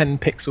literally a 10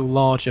 pixel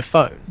larger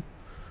phone,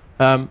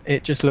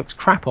 it just looks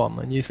crap on,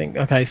 and you think,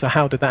 okay, so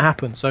how did that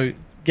happen? So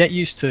get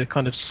used to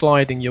kind of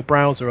sliding your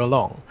browser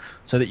along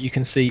so that you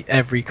can see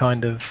every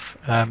kind of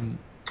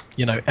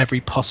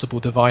every possible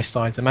device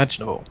size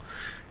imaginable.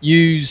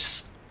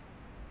 Use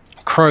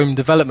Chrome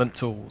development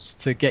tools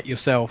to get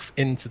yourself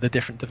into the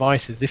different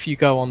devices. If you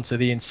go onto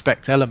the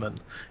inspect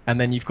element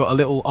and then you've got a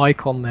little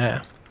icon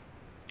there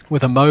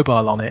with a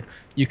mobile on it,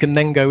 you can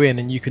then go in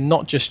and you can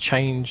not just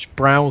change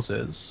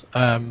browsers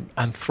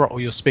and throttle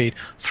your speed.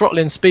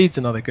 Throttling speed's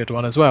another good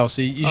one as well.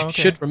 So you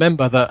should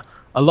remember that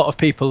a lot of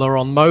people are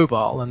on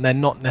mobile and they're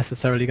not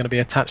necessarily going to be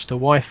attached to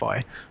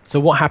Wi-Fi. So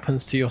what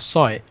happens to your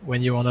site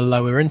when you're on a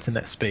lower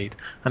internet speed?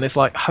 And it's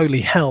like,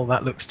 holy hell,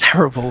 that looks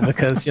terrible,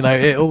 because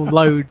it all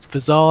loads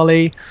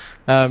bizarrely.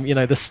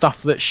 The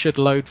stuff that should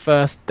load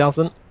first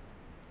doesn't.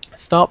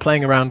 Start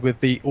playing around with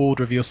the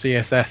order of your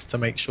CSS to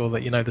make sure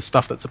that the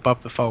stuff that's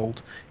above the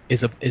fold is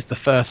the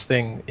first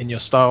thing in your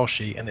style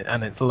sheet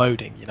and it's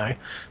loading.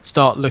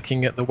 Start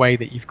looking at the way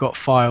that you've got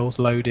files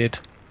loaded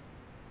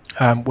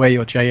where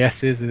your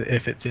JS is,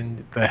 if it's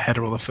in the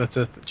header or the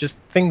footer. Just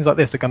things like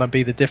this are going to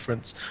be the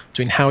difference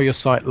between how your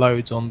site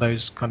loads on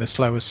those kind of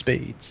slower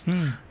speeds.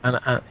 And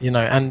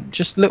and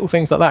just little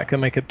things like that can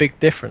make a big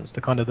difference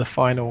to kind of the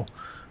final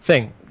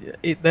thing.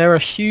 There are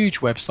huge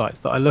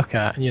websites that I look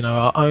at,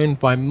 are owned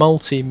by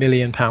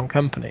multi-million-pound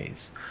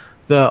companies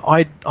that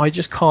I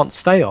just can't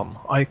stay on.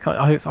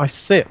 I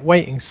sit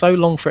waiting so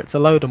long for it to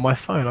load on my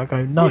phone. I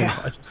go, no,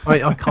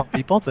 I can't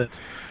be bothered.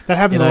 That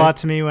happens a lot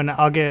to me when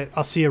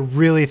I'll see a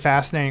really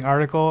fascinating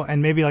article,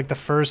 and maybe like the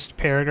first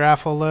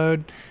paragraph will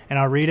load and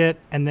I'll read it,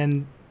 and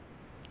then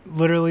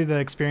literally the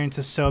experience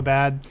is so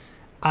bad.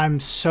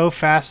 I'm so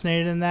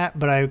fascinated in that,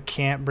 but I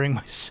can't bring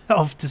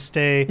myself to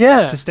stay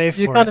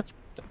for it.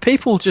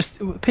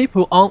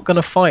 People aren't going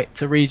to fight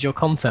to read your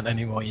content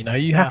anymore.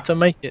 You have to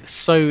make it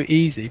so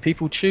easy.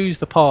 People choose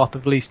the path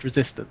of least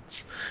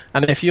resistance,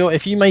 and if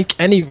you make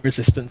any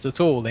resistance at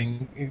all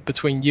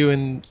between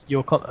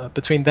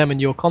them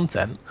and your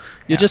content,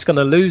 you're just going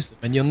to lose them,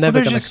 and you're never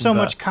going to convert. There's just so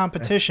much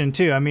competition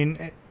too. I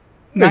mean,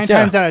 9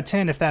 times out of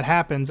 10, if that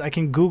happens, I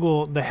can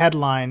Google the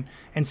headline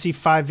and see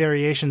 5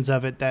 variations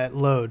of it that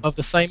load. Of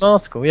the same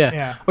article,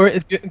 yeah. Or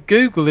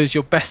Google is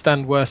your best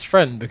and worst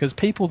friend, because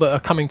people that are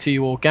coming to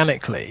you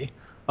organically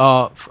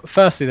are,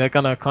 firstly, they're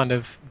going to kind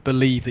of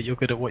believe that you're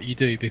good at what you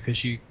do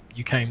because you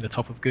came the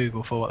top of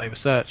Google for what they were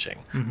searching,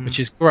 which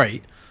is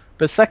great.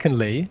 But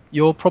secondly,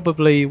 you're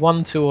probably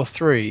 1, 2, or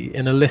 3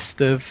 in a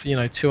list of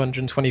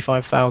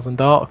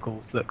 225,000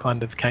 articles that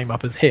kind of came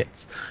up as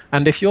hits.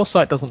 And if your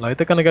site doesn't load,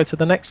 they're going to go to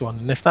the next one.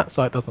 And if that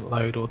site doesn't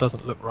load or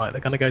doesn't look right,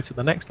 they're going to go to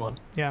the next one.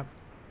 Yeah.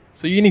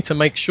 So you need to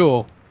make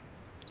sure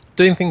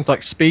doing things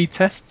like speed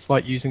tests,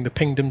 like using the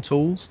Pingdom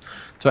tools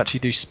to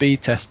actually do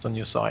speed tests on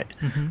your site.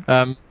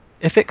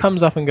 If it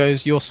comes up and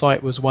goes, your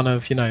site was one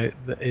of,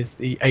 is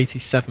the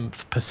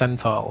 87th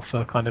percentile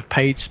for kind of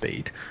page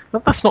speed,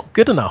 well, that's not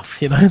good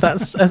enough.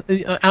 That's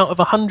out of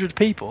 100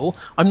 people,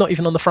 I'm not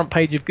even on the front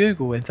page of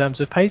Google in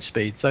terms of page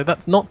speed. So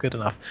that's not good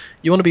enough.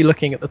 You want to be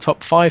looking at the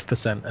top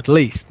 5% at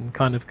least and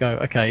kind of go,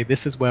 okay,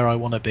 this is where I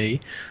want to be.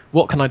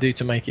 What can I do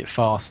to make it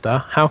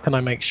faster? How can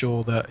I make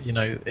sure that,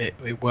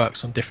 it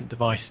works on different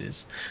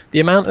devices? The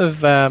amount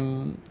of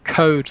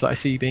code that I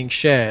see being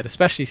shared,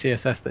 especially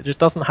CSS, that just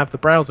doesn't have the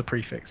browser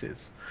prefixes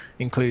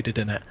included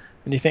in it,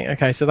 and you think,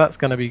 okay, so that's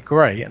going to be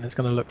great and it's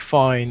going to look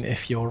fine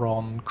if you're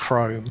on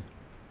Chrome,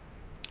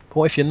 but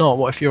what if you're not?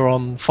 What if you're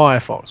on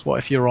Firefox? What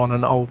if you're on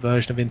an old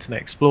version of Internet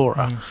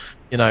Explorer?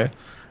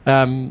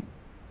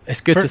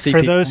 It's good to see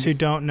for those who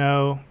don't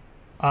know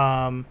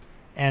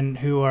and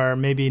who are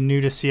maybe new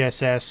to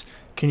CSS.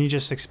 Can you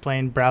just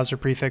explain browser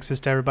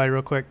prefixes to everybody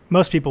real quick?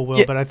 Most people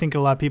will, but I think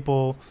a lot of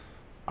people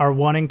are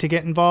wanting to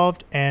get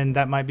involved, and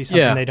that might be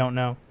something they don't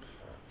know.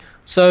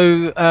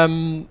 So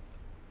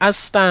as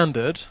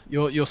standard,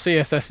 your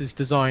CSS is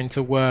designed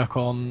to work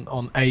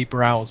on a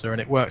browser,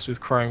 and it works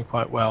with Chrome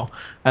quite well.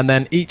 And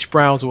then each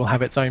browser will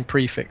have its own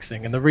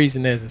prefixing, and the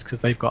reason is because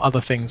they've got other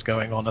things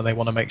going on, and they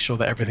want to make sure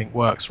that everything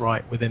works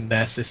right within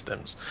their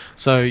systems.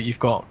 So you've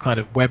got kind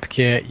of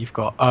WebKit, you've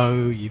got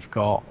O, you've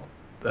got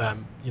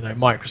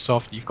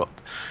Microsoft, you've got,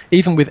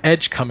 even with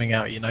Edge coming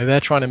out, they're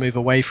trying to move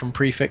away from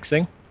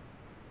prefixing.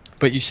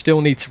 But you still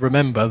need to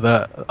remember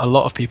that a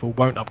lot of people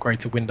won't upgrade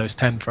to Windows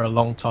 10 for a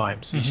long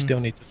time. So you still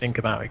need to think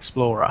about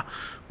Explorer,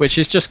 which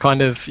is just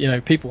kind of,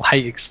 people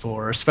hate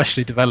Explorer,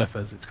 especially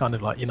developers. It's kind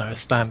of like, a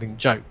standing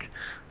joke,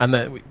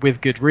 and with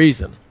good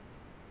reason.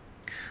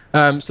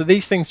 So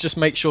these things just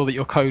make sure that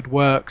your code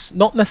works,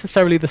 not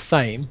necessarily the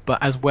same, but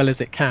as well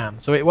as it can.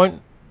 So it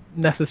won't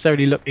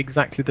necessarily look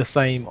exactly the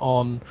same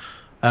on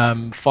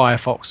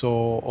Firefox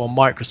or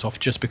Microsoft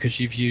just because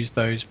you've used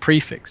those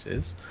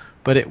prefixes,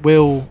 but it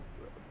will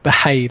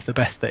behave the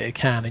best that it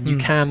can, and you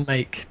can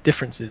make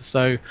differences.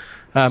 So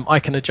I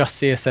can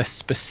adjust CSS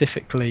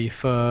specifically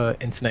for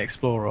Internet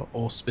Explorer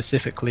or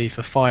specifically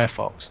for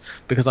Firefox,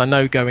 because I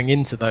know going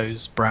into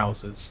those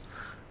browsers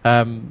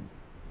that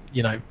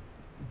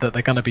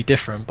they're going to be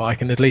different, but I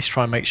can at least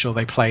try and make sure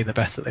they play the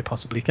best that they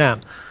possibly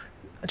can.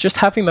 Just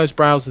having those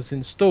browsers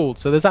installed,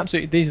 so there's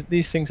absolutely,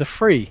 these things are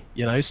free,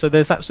 so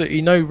there's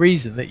absolutely no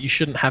reason that you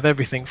shouldn't have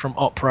everything from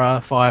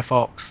Opera,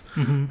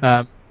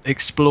 Firefox,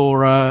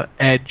 Explorer,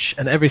 Edge,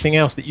 and everything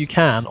else that you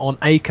can on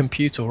a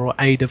computer or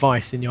a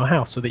device in your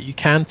house, so that you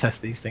can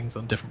test these things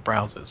on different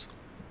browsers.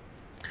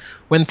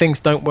 When things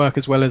don't work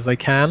as well as they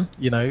can,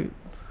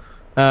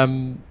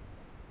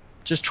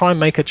 just try and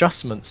make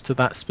adjustments to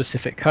that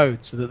specific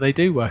code so that they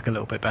do work a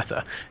little bit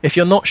better. If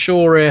you're not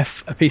sure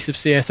if a piece of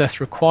CSS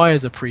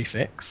requires a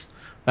prefix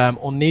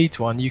or needs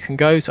one, you can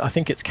go to, I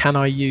think it's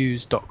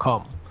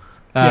caniuse.com.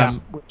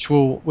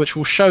 Which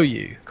will show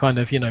you kind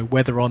of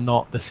whether or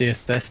not the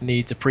CSS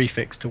needs a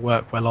prefix to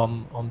work well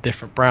on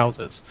different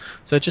browsers.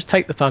 So just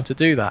take the time to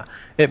do that.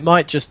 It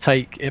might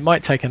take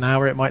an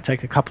hour, it might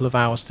take a couple of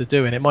hours to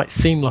do, and it might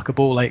seem like a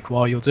ball ache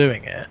while you're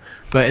doing it,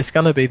 but it's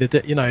going to be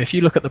if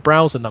you look at the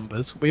browser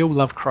numbers, we all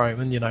love Chrome,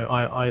 and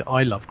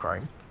I love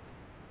Chrome,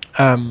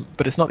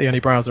 but it's not the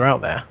only browser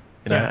out there.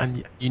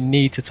 and you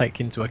need to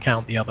take into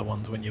account the other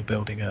ones when you're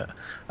building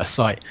a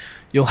site.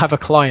 You'll have a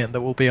client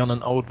that will be on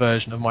an old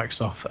version of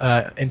Microsoft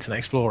Internet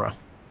Explorer.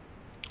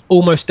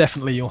 Almost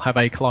definitely you'll have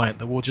a client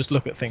that will just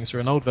look at things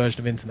through an old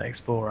version of Internet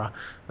Explorer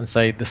and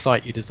say the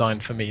site you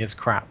designed for me is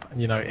crap. And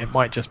it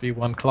might just be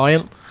one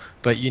client,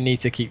 but you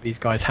need to keep these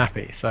guys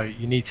happy. So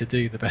you need to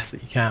do the best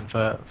that you can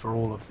for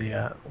all of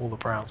the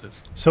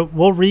browsers. So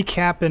we'll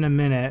recap in a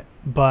minute,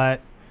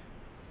 but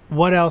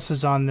what else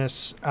is on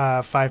this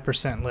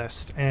 5%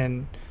 list?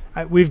 And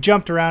we've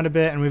jumped around a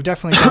bit, and we've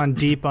definitely gone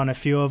deep on a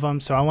few of them.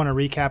 So I want to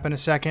recap in a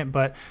second,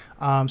 but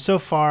so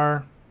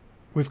far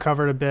we've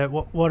covered a bit.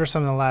 What are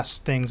some of the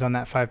last things on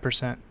that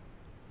 5%?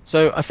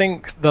 So I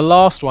think the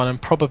last one, and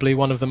probably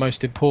one of the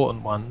most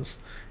important ones,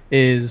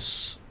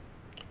 is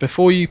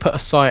before you put a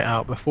site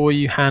out, before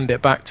you hand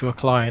it back to a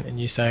client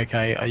and you say,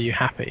 okay, are you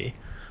happy?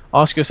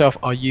 Ask yourself,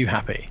 are you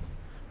happy?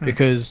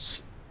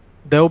 Because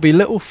there'll be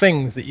little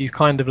things that you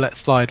kind of let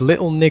slide,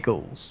 little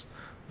niggles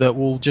that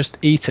will just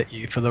eat at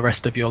you for the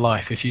rest of your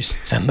life if you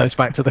send those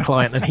back to the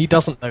client and he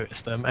doesn't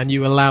notice them, and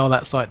you allow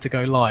that site to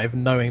go live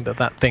knowing that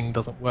that thing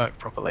doesn't work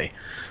properly.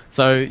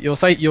 So you'll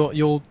say,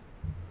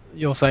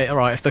 all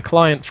right, if the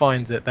client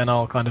finds it, then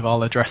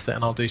I'll address it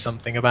and I'll do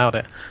something about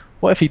it.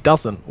 What if he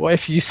doesn't? What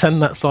if you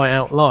send that site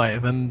out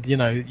live and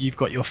you've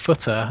got your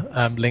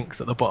footer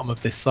links at the bottom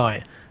of this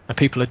site and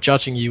people are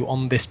judging you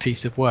on this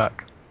piece of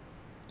work?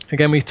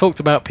 Again, we talked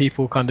about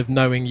people kind of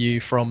knowing you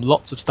from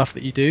lots of stuff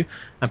that you do,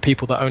 and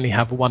people that only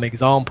have one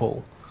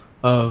example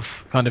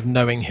of kind of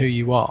knowing who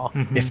you are.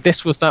 If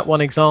this was that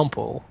one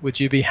example, would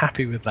you be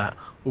happy with that?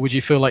 Or would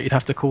you feel like you'd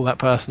have to call that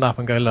person up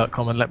and go, look,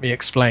 come and let me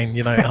explain,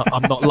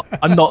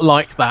 I'm not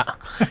like that,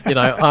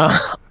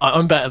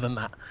 I'm better than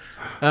that.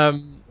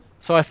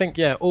 So I think,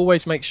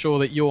 always make sure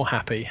that you're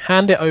happy.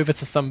 Hand it over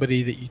to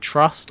somebody that you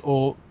trust,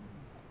 or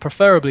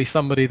preferably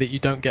somebody that you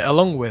don't get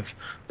along with,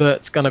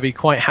 that's going to be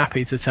quite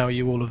happy to tell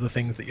you all of the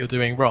things that you're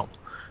doing wrong,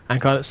 and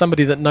kind of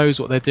somebody that knows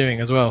what they're doing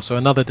as well. So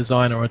another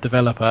designer or a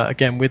developer.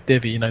 Again, with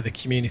Divi, the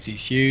community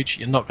is huge.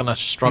 You're not going to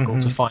struggle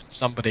to find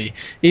somebody,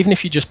 even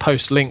if you just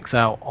post links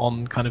out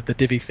on kind of the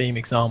Divi theme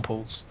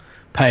examples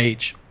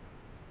page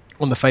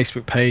on the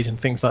Facebook page and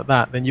things like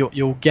that, then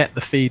you'll get the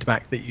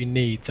feedback that you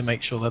need to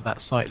make sure that that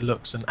site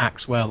looks and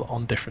acts well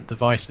on different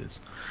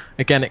devices.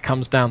 Again, it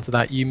comes down to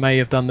that. You may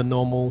have done the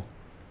normal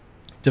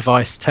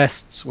device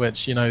tests,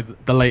 which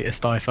the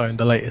latest iPhone,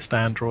 the latest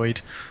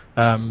Android,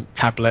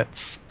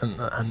 tablets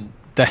and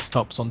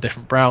desktops on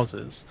different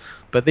browsers,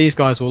 but these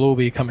guys will all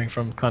be coming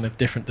from kind of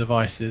different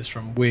devices,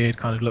 from weird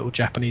kind of little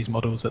Japanese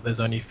models that there's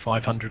only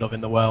 500 of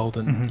in the world,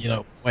 and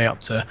way up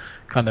to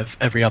kind of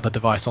every other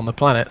device on the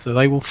planet. So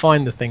they will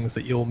find the things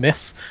that you'll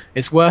miss.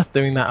 It's worth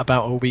doing that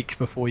about a week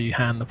before you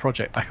hand the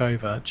project back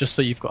over, just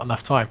so you've got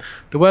enough time.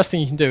 The worst thing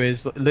you can do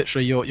is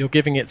literally you're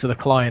giving it to the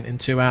client in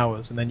 2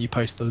 hours, and then you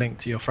post a link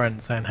to your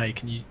friend saying, hey,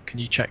 can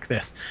you check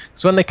this?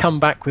 So when they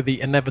come back with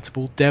the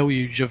inevitable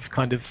deluge of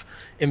kind of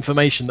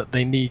information that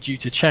they need you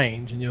to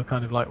change, and you're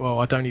kind of like, well,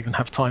 I don't even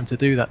have time to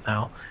do that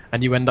now,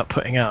 and you end up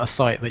putting out a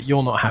site that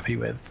you're not happy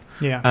with,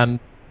 and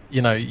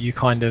you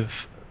kind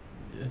of,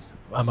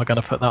 am I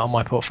going to put that on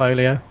my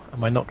portfolio?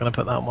 Am I not going to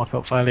put that on my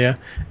portfolio?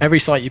 Every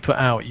site you put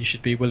out, you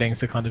should be willing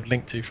to kind of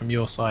link to from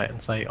your site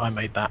and say, I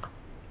made that.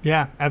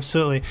 Yeah,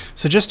 absolutely.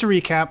 So just to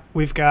recap,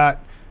 we've got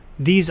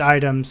these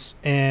items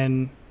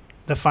in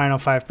the final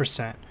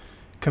 5%.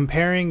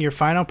 Comparing your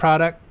final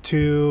product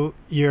to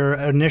your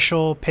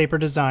initial paper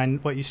design,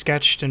 what you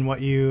sketched and what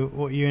you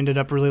ended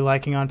up really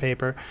liking on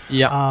paper.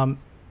 Yeah.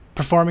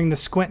 Performing the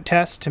squint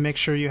test to make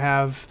sure you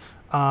have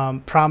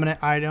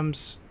prominent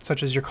items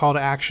such as your call to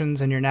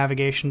actions and your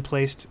navigation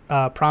placed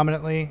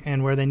prominently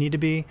and where they need to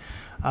be.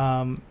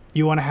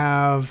 You want to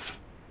have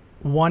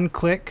one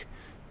click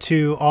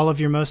to all of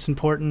your most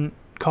important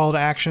call to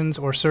actions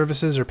or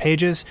services or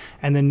pages,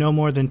 and then no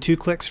more than 2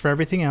 clicks for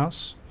everything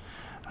else.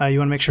 You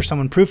want to make sure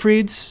someone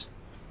proofreads.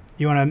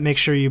 You want to make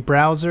sure you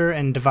browser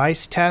and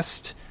device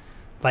test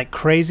like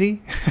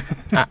crazy.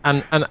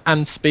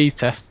 and speed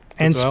test.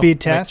 And as well.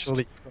 speed test.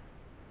 Sure.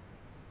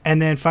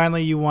 And then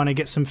finally, you want to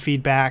get some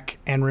feedback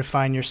and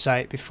refine your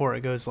site before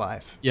it goes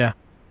live. Yeah.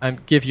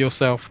 And give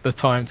yourself the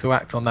time to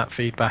act on that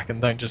feedback,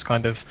 and don't just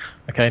kind of,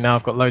 okay, now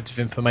I've got loads of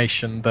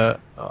information that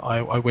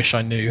I wish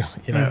I knew,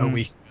 a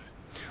week.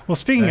 Well,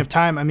 speaking of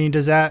time, I mean,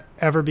 does that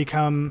ever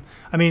become,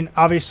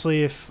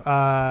 obviously if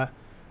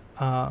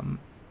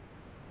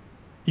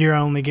you're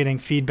only getting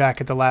feedback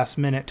at the last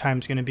minute,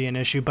 time's going to be an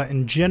issue. But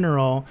in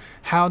general,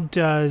 how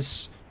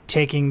does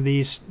taking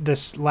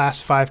this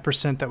last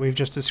 5% that we've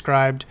just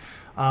described,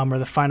 or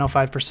the final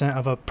 5%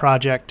 of a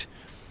project,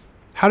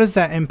 how does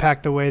that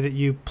impact the way that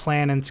you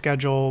plan and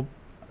schedule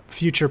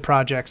future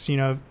projects?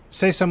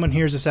 Say someone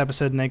hears this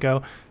episode and they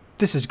go,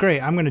 this is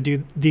great, I'm going to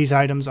do these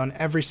items on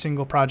every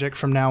single project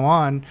from now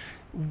on.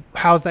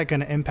 How's that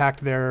going to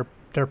impact their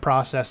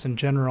process in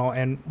general,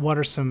 and what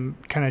are some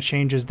kind of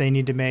changes they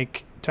need to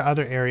make to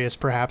other areas,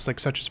 perhaps like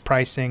such as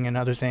pricing and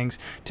other things,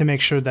 to make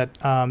sure that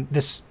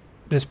this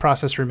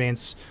process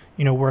remains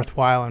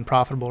worthwhile and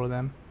profitable to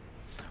them?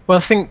 Well,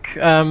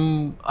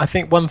 I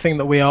think one thing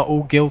that we are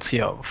all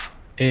guilty of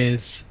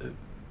is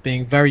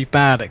being very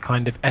bad at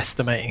kind of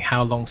estimating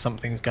how long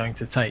something's going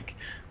to take.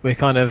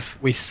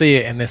 We see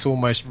it in this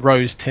almost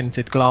rose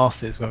tinted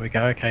glasses where we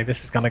go, okay,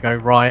 this is going to go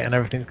right and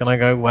everything's going to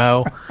go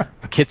well.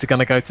 The kids are going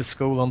to go to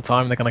school on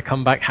time. They're going to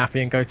come back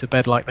happy and go to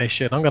bed like they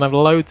should. I'm going to have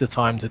loads of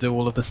time to do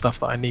all of the stuff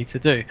that I need to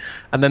do.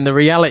 And then the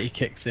reality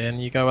kicks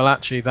in. You go, well,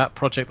 actually, that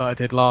project that I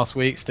did last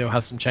week still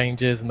has some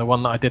changes, and the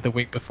one that I did the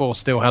week before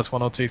still has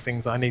one or two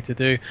things that I need to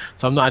do.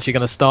 So I'm not actually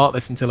going to start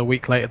this until a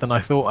week later than I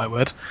thought I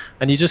would.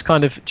 And you just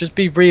kind of just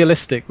be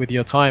realistic with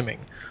your timing,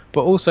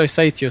 but also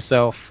say to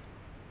yourself,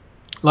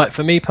 like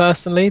for me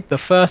personally, the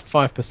first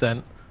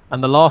 5%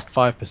 and the last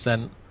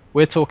 5%,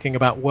 we're talking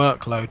about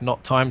workload,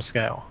 not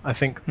timescale. I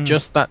think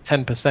just that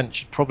 10%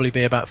 should probably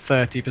be about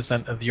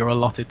 30% of your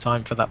allotted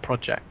time for that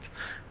project.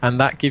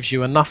 And that gives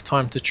you enough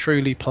time to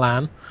truly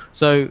plan.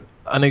 So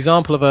an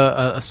example of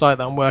a site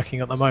that I'm working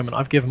at the moment,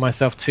 I've given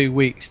myself 2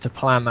 weeks to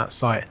plan that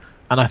site.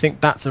 And I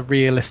think that's a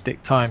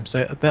realistic time.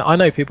 So I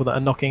know people that are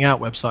knocking out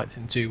websites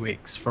in 2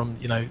 weeks from,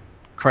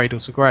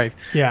 cradle to grave.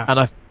 Yeah. And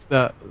I think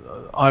that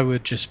I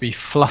would just be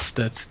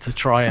flustered to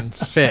try and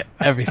fit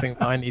everything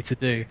that I need to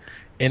do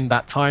in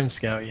that time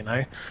scale,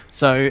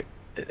 So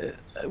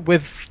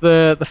with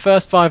the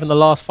first 5 and the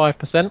last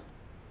 5%,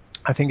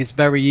 I think it's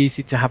very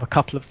easy to have a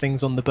couple of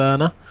things on the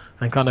burner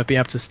and kind of be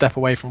able to step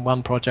away from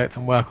one project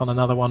and work on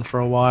another one for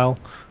a while,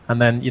 and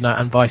then,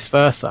 and vice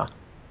versa.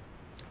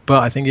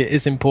 But I think it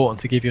is important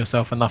to give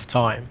yourself enough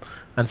time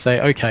and say,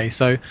 okay,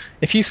 so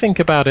if you think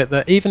about it,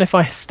 that even if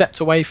I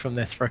stepped away from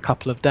this for a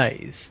couple of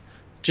days,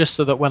 just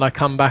so that when I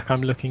come back,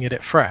 I'm looking at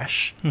it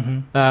fresh,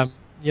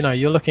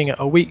 you're looking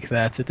at a week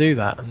there to do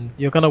that. And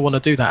you're going to want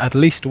to do that at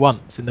least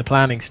once in the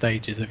planning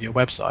stages of your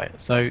website.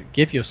 So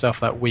give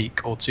yourself that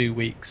week or 2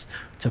 weeks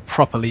to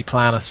properly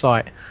plan a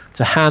site,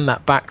 to hand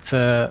that back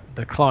to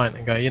the client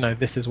and go,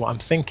 this is what I'm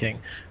thinking.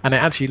 And it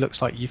actually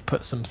looks like you've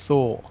put some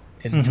thought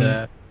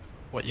into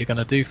what you're going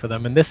to do for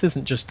them. And this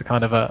isn't just the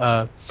kind of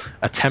a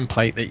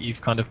template that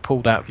you've kind of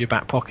pulled out of your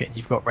back pocket and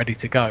you've got ready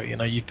to go.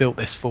 You've built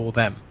this for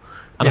them.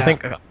 And I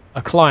think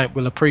a client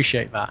will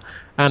appreciate that.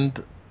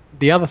 And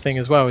the other thing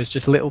as well is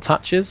just little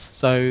touches.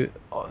 So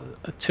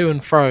to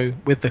and fro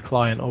with the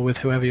client or with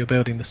whoever you're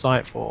building the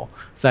site for,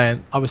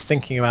 saying, I was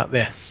thinking about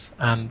this,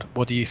 and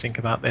what do you think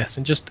about this?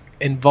 And just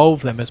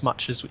involve them as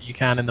much as you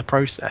can in the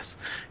process.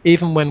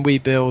 Even when we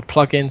build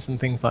plugins and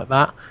things like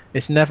that,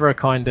 it's never a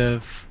kind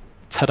of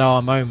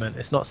ta-da moment.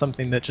 It's not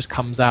something that just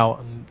comes out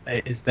and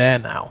it is there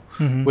now.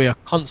 We are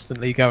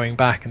constantly going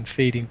back and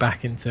feeding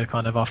back into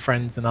kind of our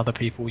friends and other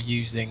people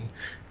using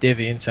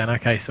Divi and saying,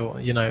 okay, so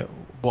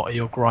what are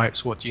your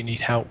gripes, what do you need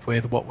help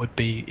with, what would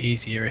be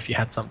easier if you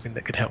had something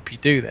that could help you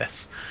do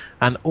this.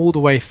 And all the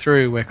way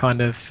through we're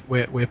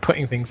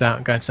putting things out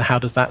and going, so how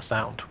does that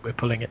sound? We're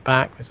pulling it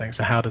back, we're saying,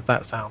 so how does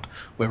that sound?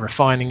 We're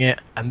refining it,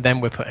 and then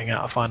we're putting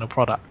out a final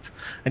product.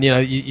 And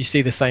you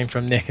see the same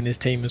from Nick and his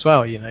team as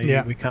well.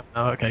 We come,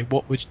 okay,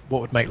 what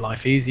would make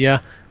life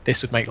easier?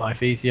 This would make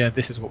life easier.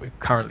 This is what we're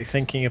currently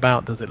thinking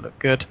about. Does it look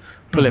good?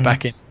 Pull it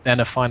back in,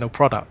 then a final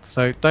product.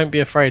 So don't be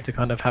afraid to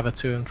kind of have a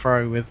to and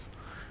fro with,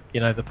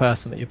 the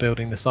person that you're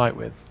building the site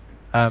with.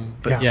 Plan.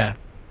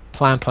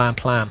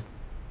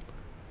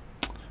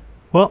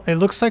 Well, it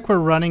looks like we're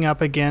running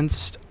up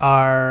against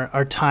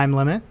our time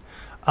limit.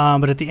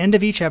 But at the end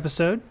of each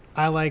episode,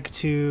 I like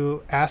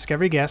to ask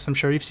every guest, I'm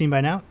sure you've seen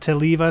by now, to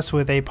leave us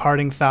with a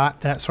parting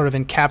thought that sort of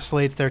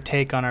encapsulates their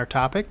take on our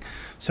topic.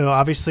 So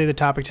obviously the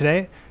topic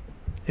today,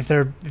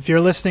 if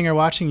you're listening or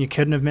watching, you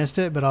couldn't have missed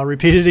it, but I'll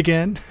repeat it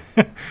again.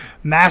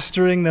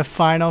 Mastering the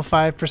final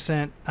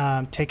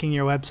 5%, taking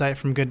your website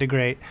from good to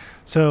great.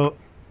 So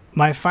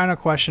my final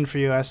question for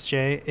you,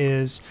 SJ,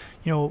 is,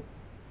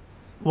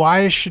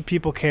 why should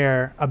people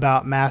care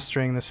about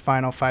mastering this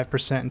final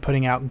 5% and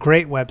putting out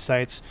great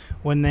websites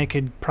when they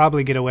could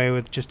probably get away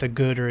with just a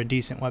good or a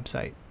decent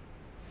website?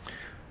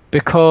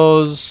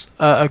 Because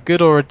a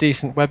good or a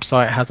decent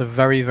website has a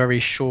very, very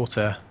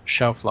shorter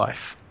shelf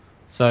life.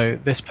 So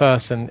this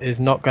person is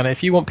not going to,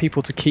 if you want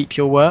people to keep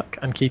your work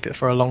and keep it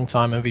for a long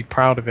time and be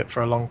proud of it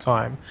for a long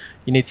time,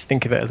 you need to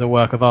think of it as a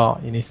work of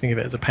art. You need to think of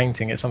it as a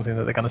painting. It's something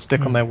that they're going to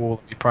stick on their wall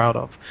and be proud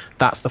of.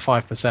 That's the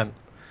 5%.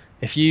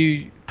 If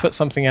you put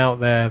something out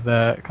there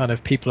that kind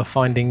of people are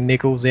finding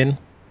niggles in,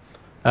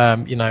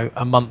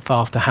 a month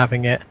after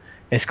having it,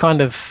 it's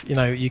kind of,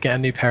 you get a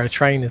new pair of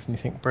trainers and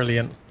you think,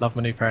 brilliant, love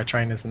my new pair of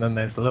trainers, and then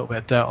there's a little bit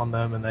of dirt on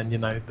them, and then,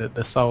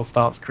 the sole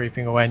starts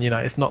creeping away, and,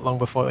 it's not long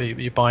before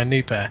you buy a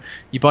new pair.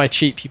 You buy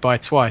cheap, you buy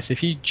twice.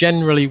 If you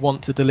generally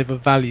want to deliver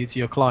value to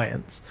your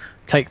clients,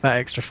 take that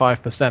extra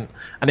 5%,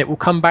 and it will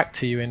come back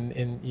to you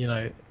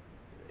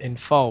in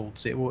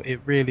folds. It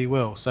really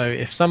will. So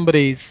if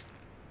somebody's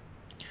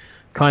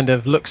kind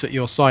of looks at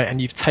your site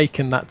and you've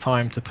taken that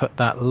time to put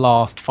that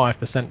last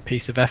 5%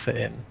 piece of effort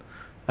in,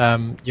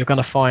 you're going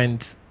to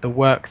find the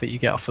work that you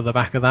get off of the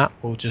back of that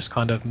will just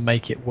kind of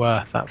make it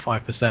worth that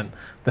 5%.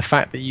 The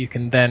fact that you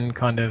can then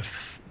kind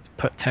of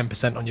put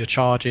 10% on your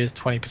charges,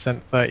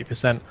 20%,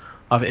 30%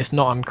 it's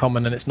not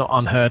uncommon and it's not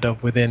unheard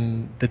of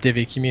within the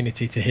Divi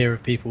community to hear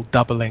of people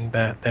doubling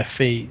their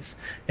fees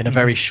in a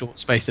very short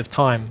space of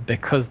time,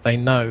 because they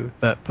know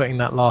that putting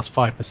that last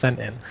 5%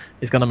 in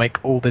is going to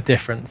make all the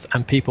difference,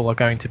 and people are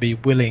going to be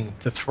willing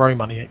to throw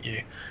money at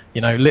you.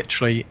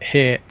 Literally,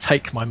 here,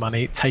 take my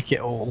money, take it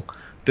all,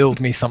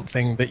 build me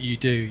something that you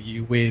do,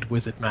 you weird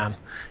wizard man.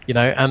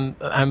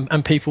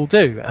 And people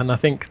do. And I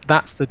think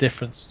that's the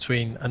difference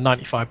between a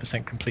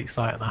 95% complete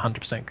site and a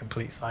 100%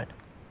 complete site.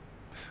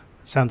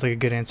 Sounds like a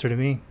good answer to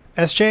me.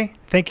 SJ,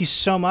 thank you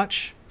so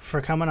much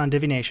for coming on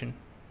Divi Nation.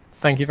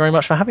 Thank you very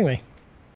much for having me.